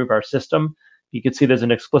can improve our system. You can see there's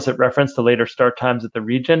an explicit reference to later start times at the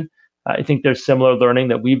region. I think there's similar learning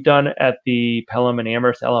that we've done at the Pelham and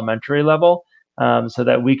Amherst elementary level, so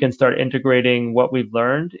that we can start integrating what we've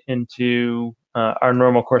learned into our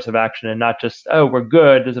normal course of action, and not just, oh, we're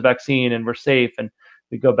good, there's a vaccine and we're safe, and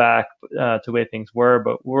we go back to the way things were.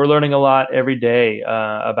 But we're learning a lot every day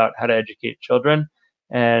about how to educate children.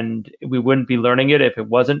 And we wouldn't be learning it if it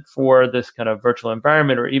wasn't for this kind of virtual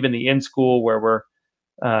environment, or even the in-school where we're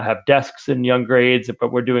have desks in young grades,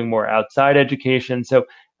 but we're doing more outside education, so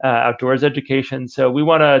outdoors education. So we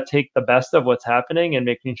want to take the best of what's happening and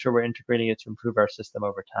making sure we're integrating it to improve our system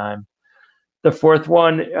over time. The fourth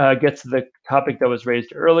one gets to the topic that was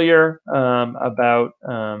raised earlier about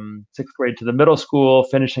sixth grade to the middle school,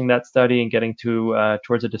 finishing that study and getting to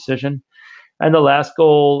towards a decision. And the last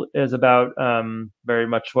goal is about very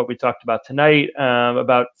much what we talked about tonight,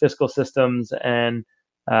 about fiscal systems and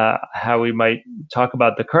how we might talk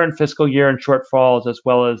about the current fiscal year and shortfalls, as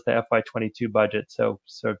well as the FY22 budget. So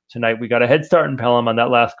tonight we got a head start in Pelham on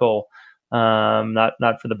that last goal,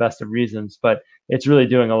 not for the best of reasons, but it's really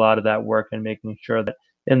doing a lot of that work and making sure that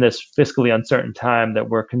in this fiscally uncertain time that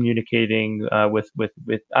we're communicating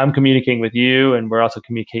I'm communicating with you, and we're also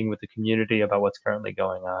communicating with the community about what's currently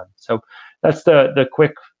going on. So that's the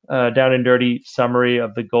quick down and dirty summary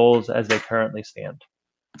of the goals as they currently stand.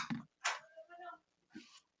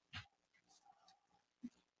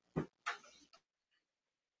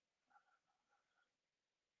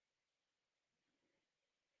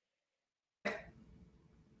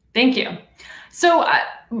 Thank you. So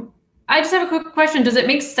I just have a quick question. Does it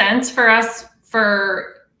make sense for us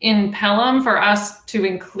in Pelham for us to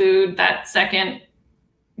include that second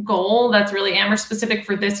goal that's really Amherst specific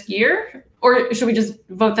for this year? Or should we just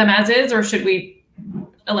vote them as is, or should we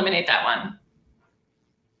eliminate that one?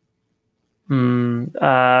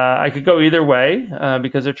 I could go either way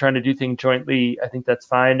because they're trying to do things jointly. I think that's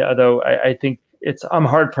fine. Although I think I'm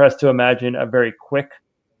hard pressed to imagine a very quick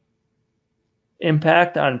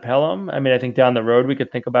impact on Pelham. I mean, I think down the road we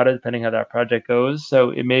could think about it depending how that project goes. So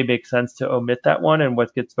it may make sense to omit that one and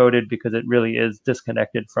what gets voted, because it really is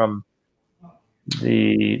disconnected from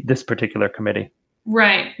this particular committee.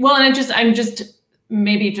 Right. Well, and I'm just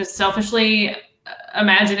maybe just selfishly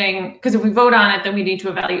imagining, because if we vote on it, then we need to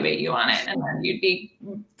evaluate you on it, and then you'd be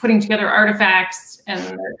putting together artifacts,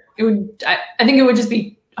 and I think it would just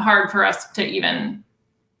be hard for us to even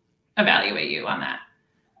evaluate you on that.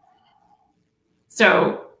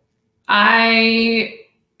 So I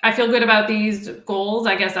feel good about these goals.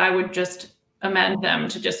 I guess I would just amend them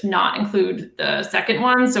to just not include the second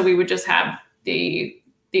one. So we would just have the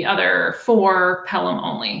other 4 Pelham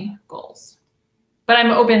only goals. But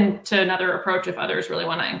I'm open to another approach if others really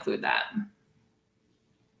want to include that.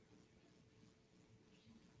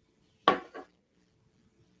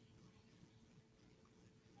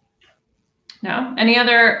 No? Any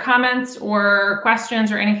other comments or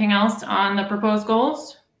questions or anything else on the proposed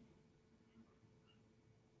goals?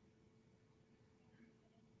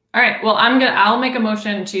 All right, well, I'll make a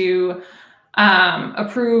motion to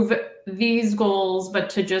approve these goals,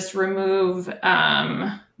 but to just remove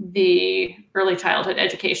the early childhood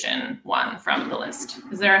education one from the list.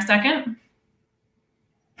 Is there a second?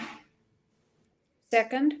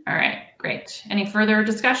 Second. All right, great. Any further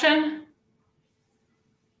discussion?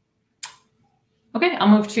 Okay, I'll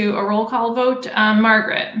move to a roll call vote.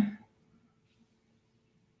 Margaret.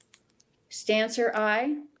 Stancer,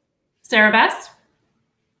 aye. Sarah Best.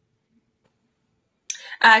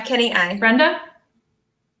 Kenny, I. Brenda?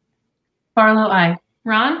 Barlow, aye.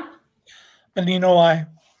 Ron? Menino, aye.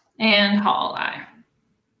 And Hall, aye.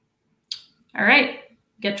 All right,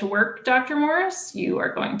 get to work, Dr. Morris. You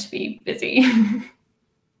are going to be busy.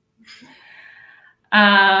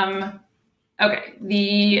 Okay,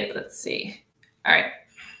 let's see. All right,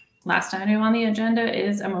 last item on the agenda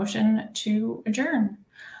is a motion to adjourn.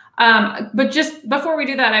 But just before we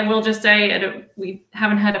do that, I will just say we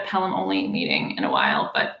haven't had a Pelham only meeting in a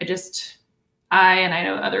while, but I and I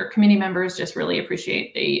know other committee members just really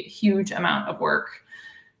appreciate the huge amount of work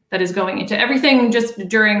that is going into everything just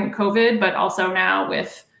during COVID, but also now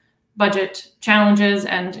with budget challenges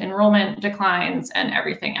and enrollment declines and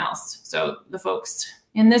everything else. So the folks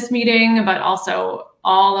in this meeting, but also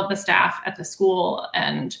all of the staff at the school,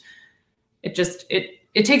 and it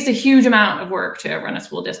takes a huge amount of work to run a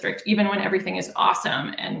school district, even when everything is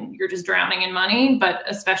awesome and you're just drowning in money, but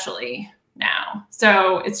especially now.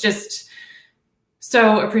 So it's just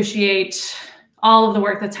so appreciate all of the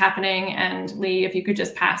work that's happening. And Lee, if you could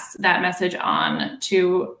just pass that message on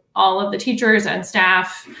to all of the teachers and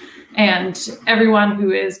staff and everyone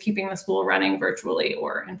who is keeping the school running virtually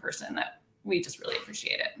or in person, that we just really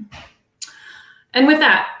appreciate it. And with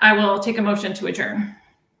that, I will take a motion to adjourn.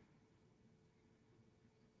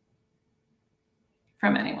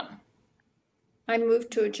 From anyone. I move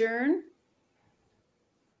to adjourn.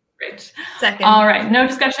 Great. Second. All right, no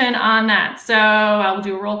discussion on that. So I'll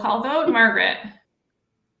do a roll call vote. Margaret.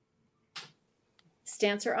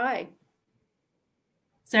 Stancer, aye.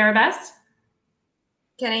 Sarah Best.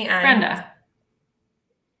 Kenny, I. Brenda.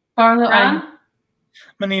 Barlow, aye. Ron.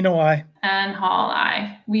 Menino, aye. And Hall,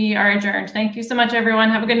 aye. We are adjourned. Thank you so much,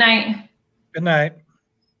 everyone. Have a good night. Good night.